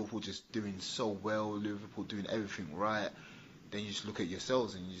see Liverpool just doing so well, Liverpool doing everything right. Then you just look at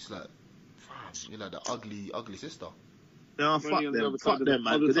yourselves and you're just like, you're like the ugly sister. No, fuck them,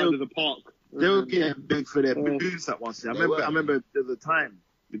 man. They were getting big for their boots at once. I remember there was a time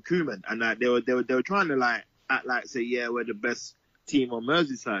with Koeman, and they were trying to like act like, say, yeah, we're the best team on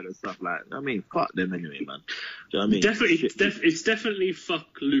Merseyside and stuff like that. I mean, fuck them anyway, man. Do you know what I mean? It's definitely fuck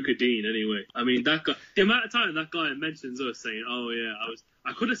Luca Dean anyway. I mean, that guy, the amount of time that guy mentions us saying, oh yeah,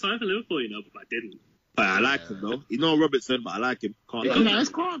 I could have signed for Liverpool, but I didn't. But I like him though. He's not Robertson, but I like him. It's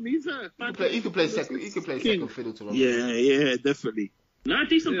calm. He's he can play second fiddle to Robertson. Yeah, definitely. No,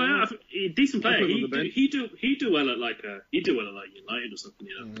 decent player. He do well at like United or something,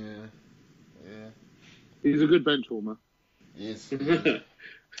 Yeah. He's a good bench warmer. Yes.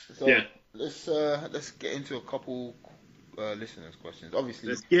 So let's get into a couple listeners' questions. Obviously,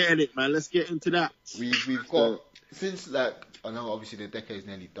 let's get in it, man. Let's get into that. We've got since I know obviously the decade's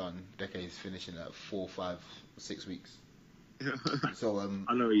nearly done. Decade's finishing at 4, 5, 6 weeks. So I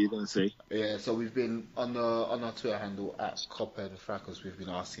know what you're gonna say. Yeah. So we've been on our Twitter handle at KopEndFracas. We've been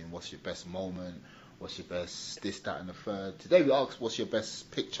asking what's your best moment, what's your best this, that, and the third. Today we asked what's your best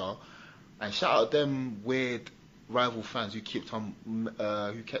picture, and shout out them weird rival fans who kept on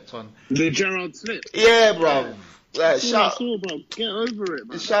the Gerrard slip. Yeah, bro. Like, bro. Get over it,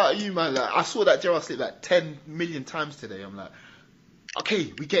 man. Shout out you, man. Like, I saw that Gerrard slip like 10 million times today. I'm like,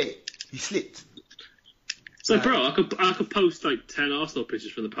 okay, we get it. He slipped. So, bro, I could post like 10 Arsenal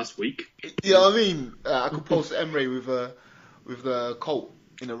pictures from the past week. You know what I mean? I could post Emre with the coat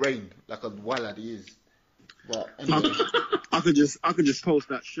in the rain, like a wild lad he is. But anyway, I could just post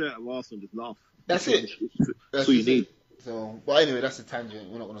that shirt of Arsenal and just laugh. that's it. That's all you need. So, but anyway, that's a tangent.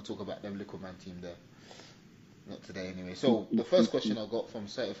 We're not going to talk about them Liquid Man team there. Not today, anyway. So the first question I got from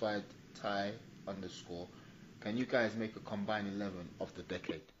Certified Thai _, can you guys make a combined 11 of the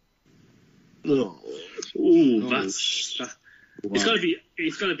decade? Ooh, that's. It's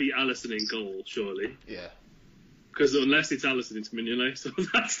gotta be Alisson in goal, surely. Yeah. Because unless it's Alisson, it's Mignolet, so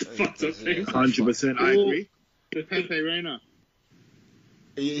that's the fucked up thing. 100%, I agree. Pepe Reina.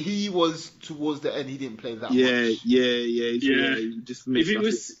 He was towards the end. He didn't play that much. Yeah. Just If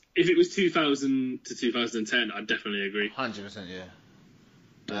it was 2000 to 2010, I'd definitely agree. 100%, yeah.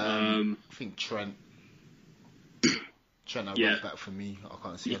 I think Trent a right back for me. I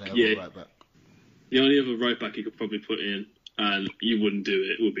can't see any other right back. The only other right back you could probably put in, and you wouldn't do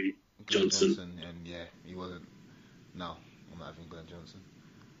it, would be Johnson. And yeah, he wasn't. No, I'm not having Glenn Johnson.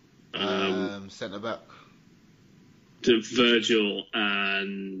 Centre back. To Virgil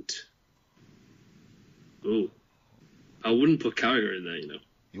and I wouldn't put Carragher in there, you know.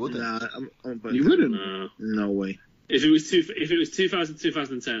 You wouldn't? Nah, You wouldn't? No way. If it was 2000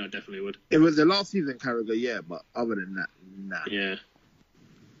 2010, I definitely would. It was the last season Carragher, yeah, but other than that, nah. Yeah.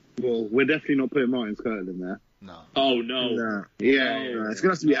 Well, we're definitely not putting Martin Skirtle in there. No. Oh no. Nah. Yeah. It's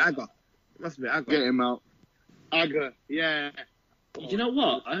gonna have to be Aga. It must be Aga. Get him out. Aga, yeah. You know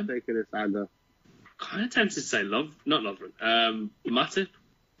what? I'm taking this Aga. kind of tempted to say Matip,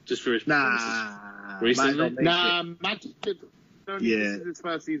 just for his performances recently. Matip. This is his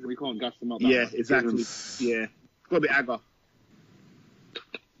first season. We can't gas him up. Yeah, exactly. Yeah, it's gotta be Aga.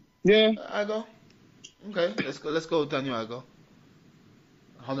 Yeah, Aga. Okay, let's go Daniel Aga.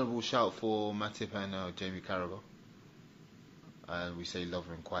 Honourable shout for Matip and Jamie Carragher. And we say love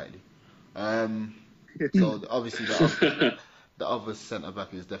him quietly. So obviously the other centre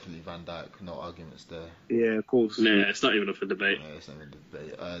back is definitely Van Dijk. No arguments there. Yeah, of course. Yeah, it's not even up for debate. Yeah, it's not even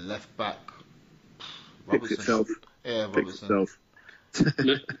debate. Left back. Picks itself. Yeah, Picks Robertson.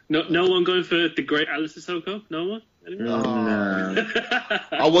 itself. No one going for the great Alistair Sissoko? No one? No.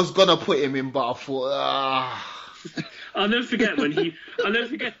 I was gonna put him in, but I thought. I'll never forget that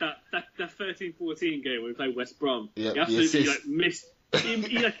 13-14 game when we played West Brom. Yeah, he absolutely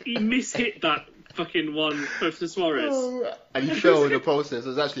he mishit that fucking one for Suarez. And he fell in the process. It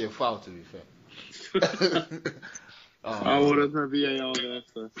was actually a foul, to be fair. I would have no VAR there.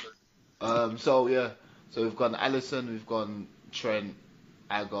 So we've gone Alisson, we've gone Trent,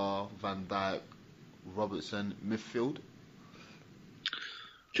 Agar, Van Dijk, Robertson, midfield.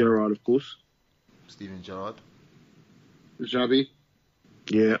 Gerrard, of course. Steven Gerrard. Xavi.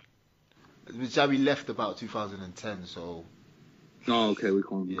 Yeah. Xavi left about 2010, so. Oh, okay, we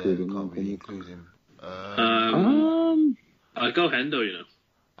can't include him. We can't really include him. I'll go Hendo, you know.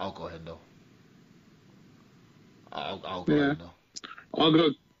 I'll go Hendo. I'll go Hendo. I'll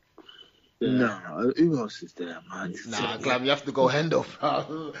go. Yeah. No, who else is there, man? Nah, Glam, you have to go Hendo,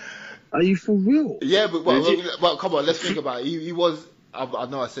 bro. Are you for real? Yeah, but come on, let's think about it. He was. I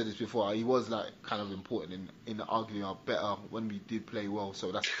know I said this before. He was like kind of important in the arguing our better when we did play well.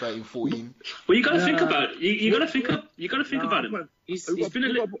 So that's 13-14. Well, you got to think about it. You got to think about him. He's been He's been a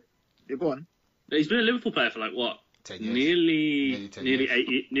Liverpool player for like what? 10 years. Nearly 10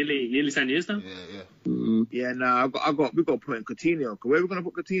 years now. Yeah. Yeah, no, we got to put in Coutinho. Where are we going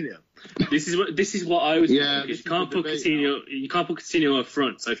to put Coutinho? This is what I was. Yeah, you can't put Coutinho. You can't put Coutinho up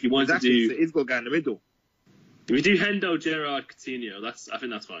front. So if you want to do, so he's got to go in the middle. If we do Hendo, Gerrard, Coutinho, I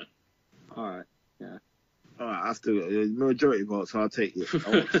think that's fine. All right. Yeah. All right. I still got the majority votes, so I'll take it.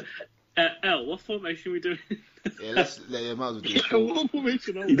 L, what formation are we doing? Yeah, might as well do it. What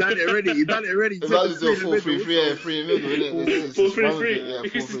formation? You done it already. You might as well do 4-3-3. 4-3-3.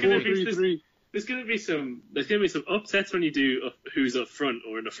 Because there's gonna be some upsets when you do who's up front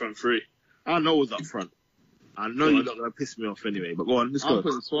or in the front three. I know who's up front. I know you're not gonna piss me off anyway. But go on, let's go.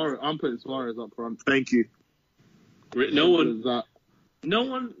 I'm putting Suarez up front. Thank you. No one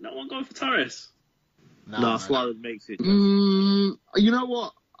going for Torres. Nah, Suarez makes it. You know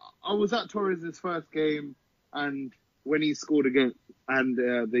what? I was at Torres' first game, and when he scored against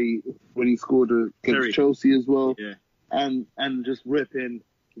Chelsea as well, yeah, and just ripping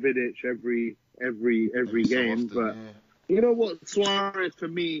Vidic every game. So often, but you know what? Suarez for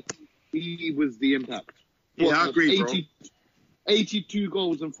me, he was the impact. Yeah, I agree, 82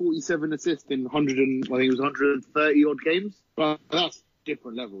 goals and 47 assists in 130 odd games. But that's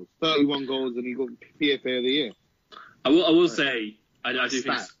different levels. 31 goals and he got PFA of the year. I will say I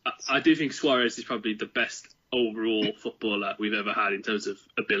do think Suarez is probably the best overall footballer we've ever had in terms of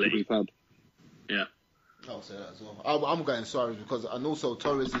ability. We've had. Yeah. I'll say that as well. I'm going Suarez and also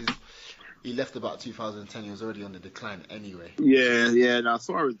Torres is he left about 2010. He was already on the decline anyway. Yeah. Now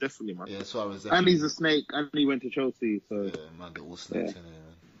Suarez definitely, man. Yeah, Suarez definitely. And he's a snake, and he went to Chelsea, so... Yeah, man, they're all snakes, innit, man?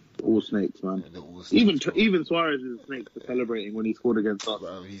 All snakes, man. Yeah, they're all snakes, Even Suarez is a snake for celebrating when he scored against us.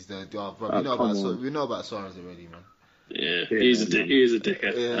 Bro, he's the... Bro, we know about Suarez already, man. Yeah, he's a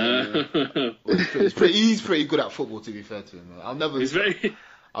dickhead. Yeah. He's pretty good at football, to be fair to him. Man. He's very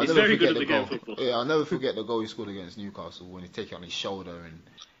good at the game of football. Yeah, I'll never forget the goal he scored against Newcastle when he take it on his shoulder and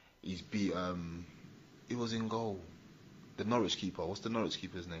he's beat. He was in goal. The Norwich keeper. What's the Norwich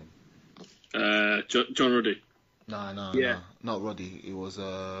keeper's name? John Ruddy. No, not Roddy. It was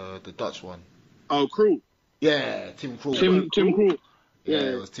the Dutch one. Oh, Krul. Yeah, Tim Krul. Tim Krul. Yeah,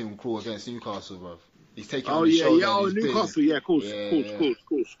 it was Tim Krul against Newcastle, bro. He's taking on his shoulder. Newcastle. Yeah, of course.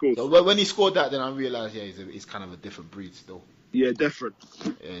 So when he scored that, then I realised, he's kind of a different breed still. Yeah, different.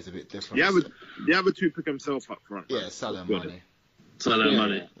 Yeah, he's a bit different. The other two pick himself up front. Yeah, Salah Mane. Salah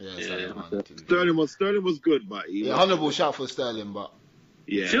Mane. Salah Mane. Sterling was good, but honourable shout for Sterling, but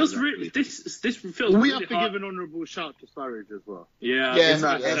yeah, feels really this feels. We really have to hard. give an honourable shout to Sturridge as well. Yeah,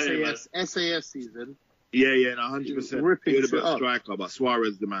 SAS season. Yeah, 100%. Ripping He was a shit bit up. striker, but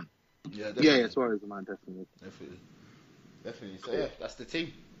Suarez the man. Yeah, definitely. Yeah, Suarez the man, definitely. So yeah, that's the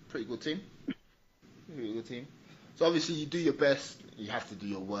team. Pretty good team. So obviously you do your best. You have to do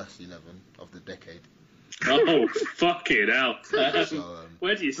your worst 11 of the decade. Oh, fucking hell. So,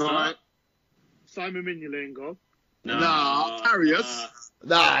 where do you start? Simon Mignolet in goal. Nah, Arias.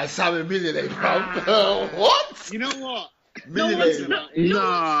 Nah, Simon Mignolet, bro. What? You know what?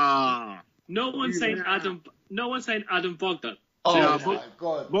 Mignolet. No one's saying Adam. No one's saying Adam Bogdan. Oh my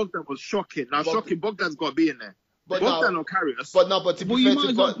God. Bogdan was shocking. Shocking. Bogdan's got to be in there. Bogdan or Karius. But to be fair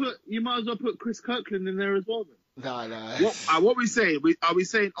to you might as well put Chris Kirkland in there as well, then. Nah. What we saying? Are we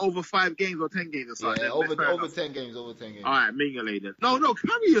saying over 5 games or 10 games or something? Yeah, over 10 games. All right, Mignolet then. No,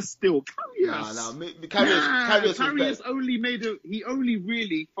 Karius still. Karius. Karius only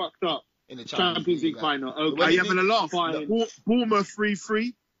really fucked up in the Champions League final. Okay. Are you having a laugh? Bournemouth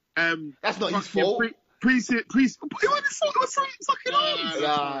 3-3. That's not his fault. It was his fault. It was fucking arms.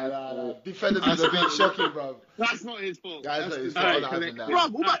 Nah. Defenders was a bit shocking, bro. That's not his fault. That's not his fault. Bro,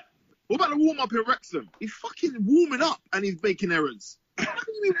 what about the warm-up in Wrexham? He's fucking warming up and he's making errors. How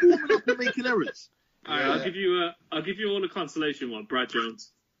can you be warming up and making errors? Alright, I'll give you all a consolation one. Brad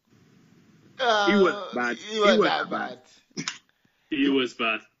Jones. He wasn't bad. He wasn't that bad. He was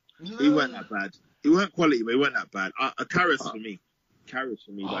bad. He wasn't that bad. He weren't quality, but he wasn't that bad. A Karius for me. But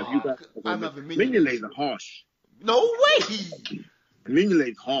if you guys... I'm having Mignolet's harsh. No way!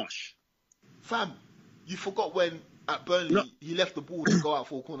 Mignolet's harsh. Fam, you forgot when at Burnley he left the ball to go out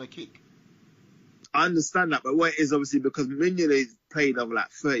for a corner kick. I understand that, but what it is obviously because Mignolet's played over like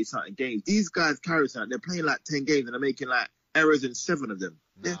 30-something games. These guys carry something. They're playing like 10 games and they're making like errors in 7 of them.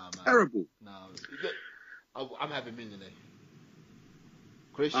 They're terrible. I'm having Mignolet.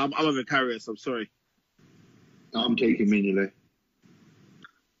 Chris? I'm having Karius, I'm sorry. I'm taking Mignolet.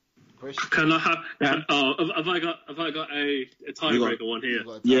 Chris? Can I have? Have I got a tiebreaker one here?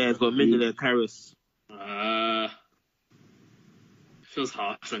 Yeah, it's got Mignolet, Karius. Feels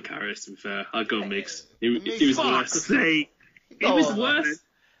harsh on Karius, to be fair. I'd go Miggs. He was worse. He was worse.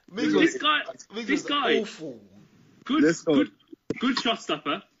 This guy, awful. Good shot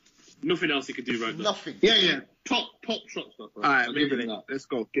stopper. Nothing else he could do right now. Nothing. Yeah. Top shot stopper. Alright, Mignolet. Let's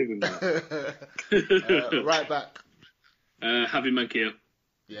go. Give him that. Right back. Having Manquillo.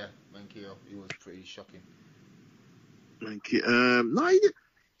 Yeah, Manquillo. He was pretty shocking. Manquillo. No, he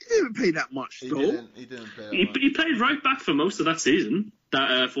didn't play that much, though. He didn't play that much. He played right back for most of that season.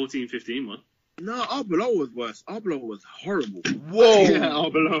 That 14-15 one. No, Arbeloa was worse. Arbeloa was horrible. Whoa! Yeah,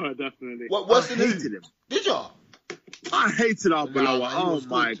 Arbeloa, definitely. What's the news? Hated him. Did you? I hated Arbeloa. Oh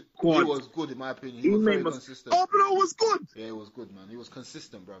my God. He was good in my opinion. He was very consistent. Arbeloa was good. Yeah, he was good, man. He was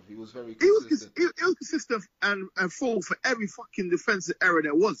consistent, bruv. He was very consistent. He was consistent and fall for every fucking defensive error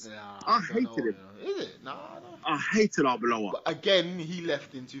there was. I hated him. Is it? No. I hated Arbeloa. But again, he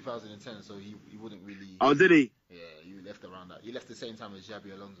left in 2010, so he wouldn't really... Oh, did he? Yeah, he left around that. He left the same time as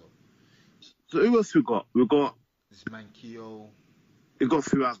Xabi Alonso. So who else we got? We got... This Manquillo. We got a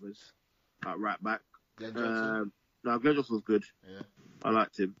few others at right back. Glenn Johnson. No, Glenn Johnson was good. Yeah. I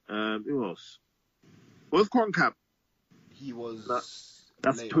liked him. Who else? Where's Croncap? He was...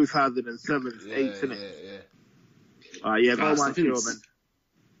 That's late. 2007, 8, isn't it? Yeah. Go Manquillo, man.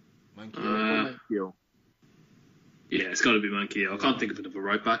 Manquillo. Yeah, it's got to be Manquillo. I can't think of another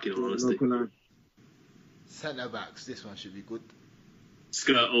right back, in all honesty. Centre backs, this one should be good.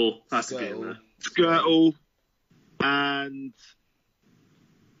 Skirtle has to be in there. Skirtle and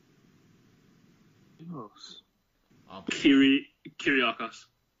who else? Kiriakos.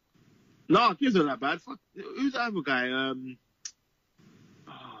 No, Gibbs not that bad. Fuck, who's the other guy? Oh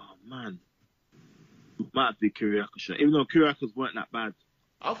man, might have to be Kyriakos. Even though Kyriakos weren't that bad.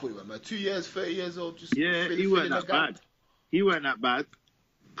 I thought he went mad. 2 years, 30 years old. Just He weren't that bad. He weren't that bad.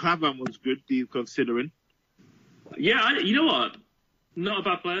 Klavan was good, considering. Yeah, you know what? Not a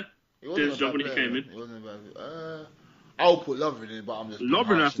bad player. Did his job when he came in. He wasn't a bad. I'll put Lovren in, but I'm just.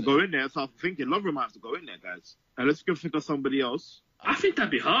 Lovren has to go in there. So I'm thinking Lovren might have to go in there, guys. And let's go think of somebody else. I think that'd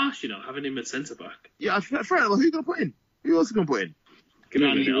be harsh, having him at centre back. Yeah, fair enough. Who you gonna put in? Who else you gonna put in?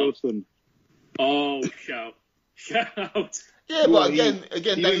 Danny Wilson. Oh, shout! Yeah, but again,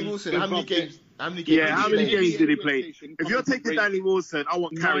 Danny Wilson. How many games? How many games did he play? If you're taking Danny Wilson, I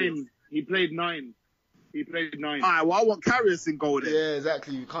want Carrius. He played 9. All right, well, I want Carrius in goal then. Yeah,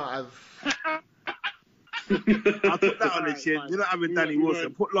 exactly. You can't have. I'll put that on the chin. You're not having Danny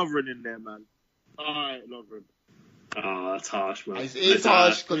Wilson. Put Lovren in there, man. All right, Lovren. Oh, that's harsh, man. It's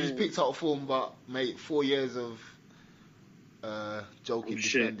harsh because he's picked up form, but mate, 4 years of joking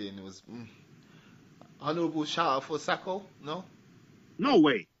defending. It was honourable shout out for Sacco. No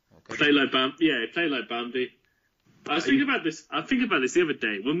way. Okay. Play like Bambi. I was thinking about this the other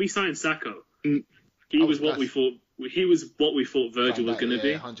day when we signed Sacco. He was what we thought Virgil was going to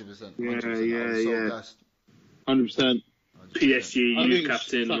be. 100%. Yeah. 100%. PSG, youth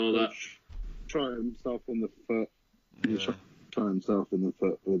captain, and all that. Try himself on the foot. Yeah. Try himself in the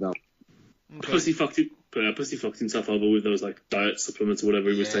foot without. Okay. Pussy fucked himself over with those like diet supplements or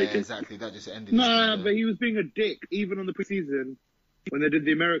whatever he was taking. Exactly. That just ended. But he was being a dick even on the preseason when they did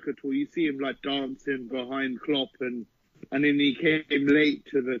the America tour. You see him like dancing behind Klopp and then he came late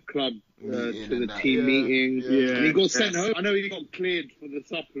to the club to the team meeting. Yeah. And he got sent home. I know he got cleared for the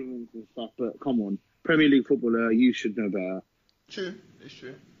supplements and stuff, but come on, Premier League footballer, you should know better. True. It's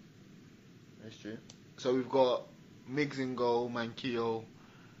true. So we've got Miggs in goal, Manquillo.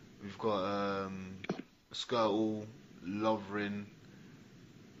 We've got Skirtle, Lovren,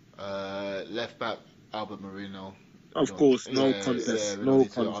 left back Albert Moreno. Of course, no contest. No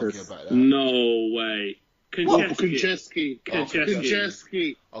contest. No way. Konchesky.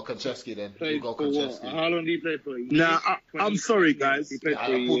 Oh, Konchesky then. Played for what? How long did he play for? I'm sorry, guys. He played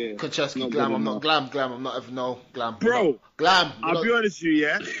for a year. Konchesky, Glam. I'm not Glam. I'm not even Glam. Bro, Glam. I'll be honest with you,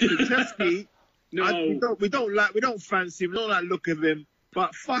 yeah. Konchesky. No, we don't fancy him. We don't like look of him.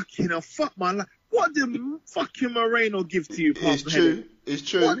 But fuck my life. What did fucking Moreno give to you? It's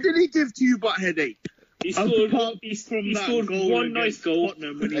true. What did he give to you but headache? He scored one nice goal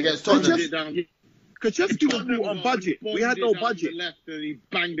against Tottenham. Konchesky was brought on budget. We had no budget. Left and he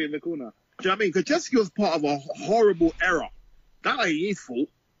banged it in the corner. Do you know what I mean? Konchesky was part of a horrible error. That ain't his fault.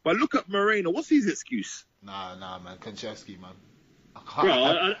 But look at Moreno. What's his excuse? Nah, man. Konchesky, man. Bro,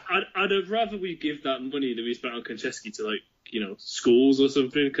 I'd have rather we give that money that we spent on Konchesky to schools or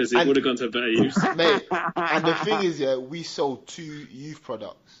something because it would have gone to better use. Mate, and the thing is, we sold 2 youth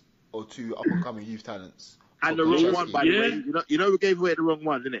products or 2 up-and-coming youth talents. And the wrong one, by the way. You know we gave away the wrong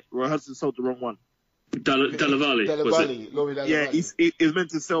one, didn't it? Roy Hudson sold the wrong one. Delavalli, was it? Yeah, he was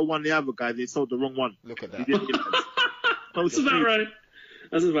meant to sell one of the other guys. He sold the wrong one. Look at that. That's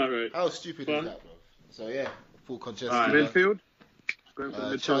about right. How stupid is that, bro? So, yeah, full Konchesky. Midfield?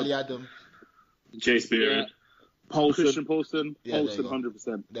 Charlie Adam. Jay Spear. Christian Paulson. Yeah, Paulson,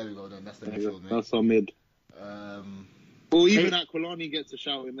 100%. There we go, then. That's the midfield, mate. That's our mid. Well, even Aquilani gets a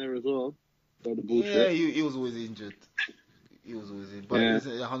shout in there as well. Yeah, he was always injured. But it's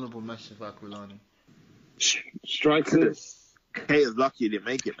a honourable mention for Aquilani. Strikers. Kate is lucky he didn't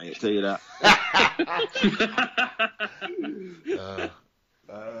make it, mate. I'll tell you that.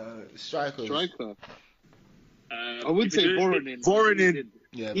 Striker. I would say Voronin.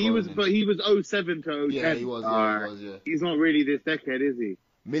 Yeah, he was 07 to 010. Yeah, he was. He's not really this decade, is he?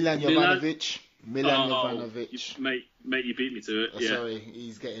 Milan Jovanovic. Mate, you beat me to it. Yeah. Sorry,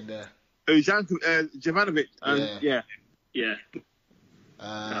 he's getting there. Jovanovic. Yeah.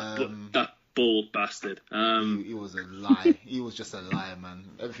 That bald bastard. He was a lie. He was just a liar, man.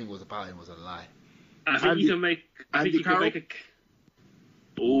 Everything was about him was a lie. I think you can make a.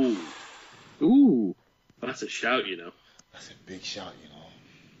 Ooh. That's a shout, That's a big shout,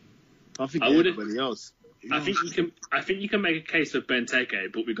 I think everybody else. I think you can make a case for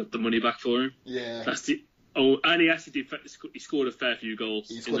Benteke, but we got the money back for him. Yeah. That's the. Oh, and he actually he scored a fair few goals.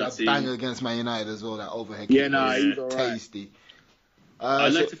 He scored a banger against Man United as well. That overhead kick. He's all right. Tasty.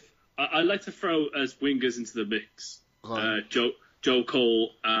 I'd like to throw as wingers into the mix. Joe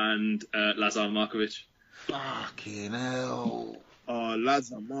Cole and Lazar Markovic. Fucking hell. Oh,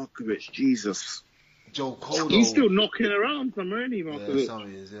 Lazar Markovic, Jesus. Joe Cole. He's still knocking around somewhere, isn't he, Markovic? Yeah, some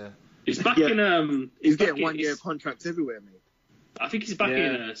he is, yeah. He's back in. He's getting 1 year contracts everywhere, mate. I think he's back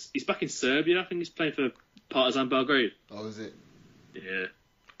in Serbia. I think he's playing for Partizan Belgrade. Oh, is it? Yeah.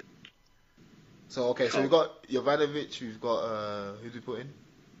 So okay, so we've got Jovanovic. We've got who do we put in?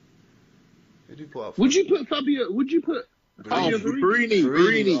 Who do we put up? Would you put Fabio? Would you put?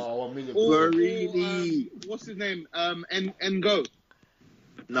 Barini. Oh, $1 million. Barini. What's his name? Ngo.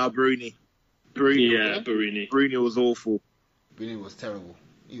 Nah, Barini. Yeah, Barini. Barini was awful. Barini was terrible.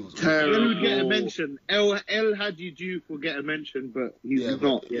 He was Terrible. He would get a mention. El Hadji Diouf will get a mention, but he's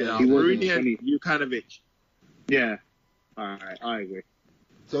not. Yeah, he wasn't Barini funny. and Jukanovic. Yeah. Alright, I agree.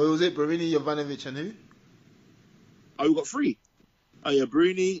 So was it Barini, Jovanovic, and who? Oh, we got 3. Oh yeah,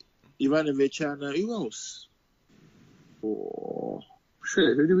 Barini, Jovanovic, and who else? Oh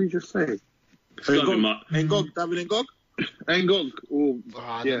shit! Who did we just say? Ngog, David Ngog. Ngog. Oh,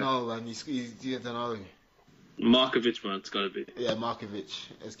 I don't know, man. I don't know. Markovic, man, it's got to be. Yeah, Markovic.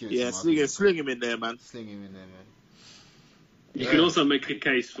 Let's give it to Markovic. Yeah, sling him in there, man. Sling him in there, man. You can also make a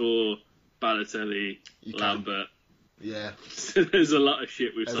case for Balotelli, Lambert. Yeah. There's a lot of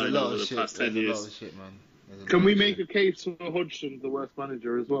shit we've signed over the past 10 years. There's a lot of shit, man. Can we make a case for Hodgson, the worst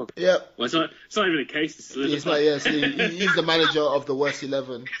manager, as well? Yeah. Well, it's not even a case. It's not. Yeah, he's the manager of the worst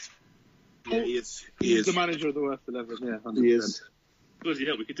 11. Yeah, he is. He's the manager of the worst 11. Yeah, 100%. He is. But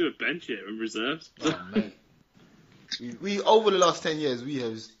yeah, we could do a bench here in reserves. Oh, mate. We over the last 10 years, we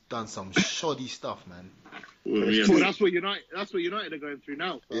have done some shoddy stuff, man. Well, that's what United are going through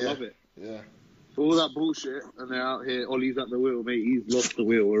now. So I love it. Yeah. All that bullshit, and they're out here. Ollie's at the wheel, mate. He's lost the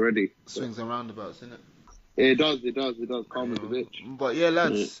wheel already. Swings and roundabouts, isn't it? It does. Calm as a bitch. But yeah,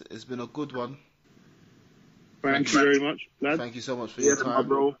 lads, it's been a good one. Thank you very much, lads. Thank you so much for your time,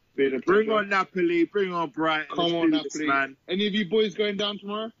 bro. Bring on Napoli, bring on Brighton. Come on, Napoli. Man. Any of you boys going down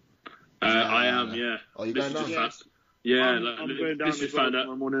tomorrow? I am, yeah. Oh, you going down? Yeah, I'm going down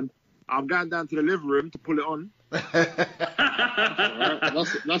tomorrow morning. I'm going down to the living room to pull it on. Alright,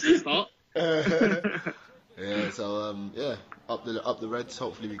 that's the start. Yeah, so up the Reds.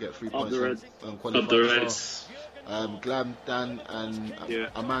 Hopefully we get 3 points. Up the Reds. Up the Reds. Glam, Dan, and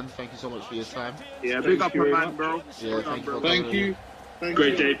Aman, thank you so much for your time. Yeah, big up Aman, bro. Yeah, thank you.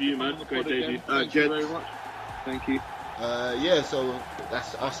 Great debut, man. Great debut. Thank you very much. Thank you. Yeah, so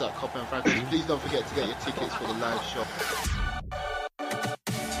that's us at KopEndFracas. Please don't forget to get your tickets for the live show.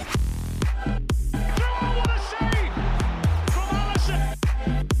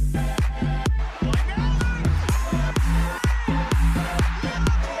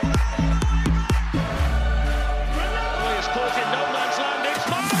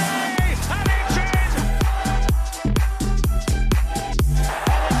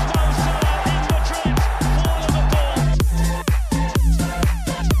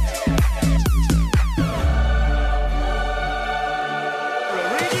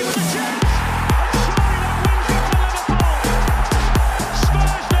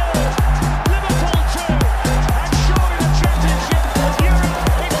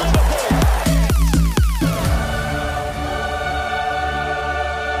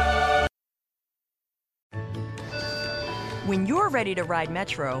 When you're ready to ride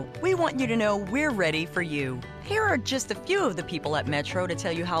Metro, we want you to know we're ready for you. Here are just a few of the people at Metro to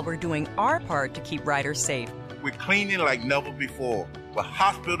tell you how we're doing our part to keep riders safe. We're cleaning like never before with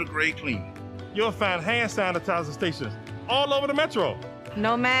hospital-grade cleaning. You'll find hand sanitizer stations all over the Metro.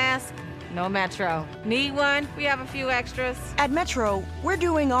 No mask, no Metro. Need one? We have a few extras. At Metro, we're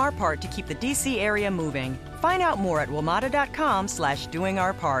doing our part to keep the D.C. area moving. Find out more at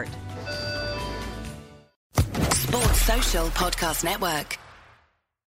WMATA.com/doingourpart. Sports Social Podcast Network.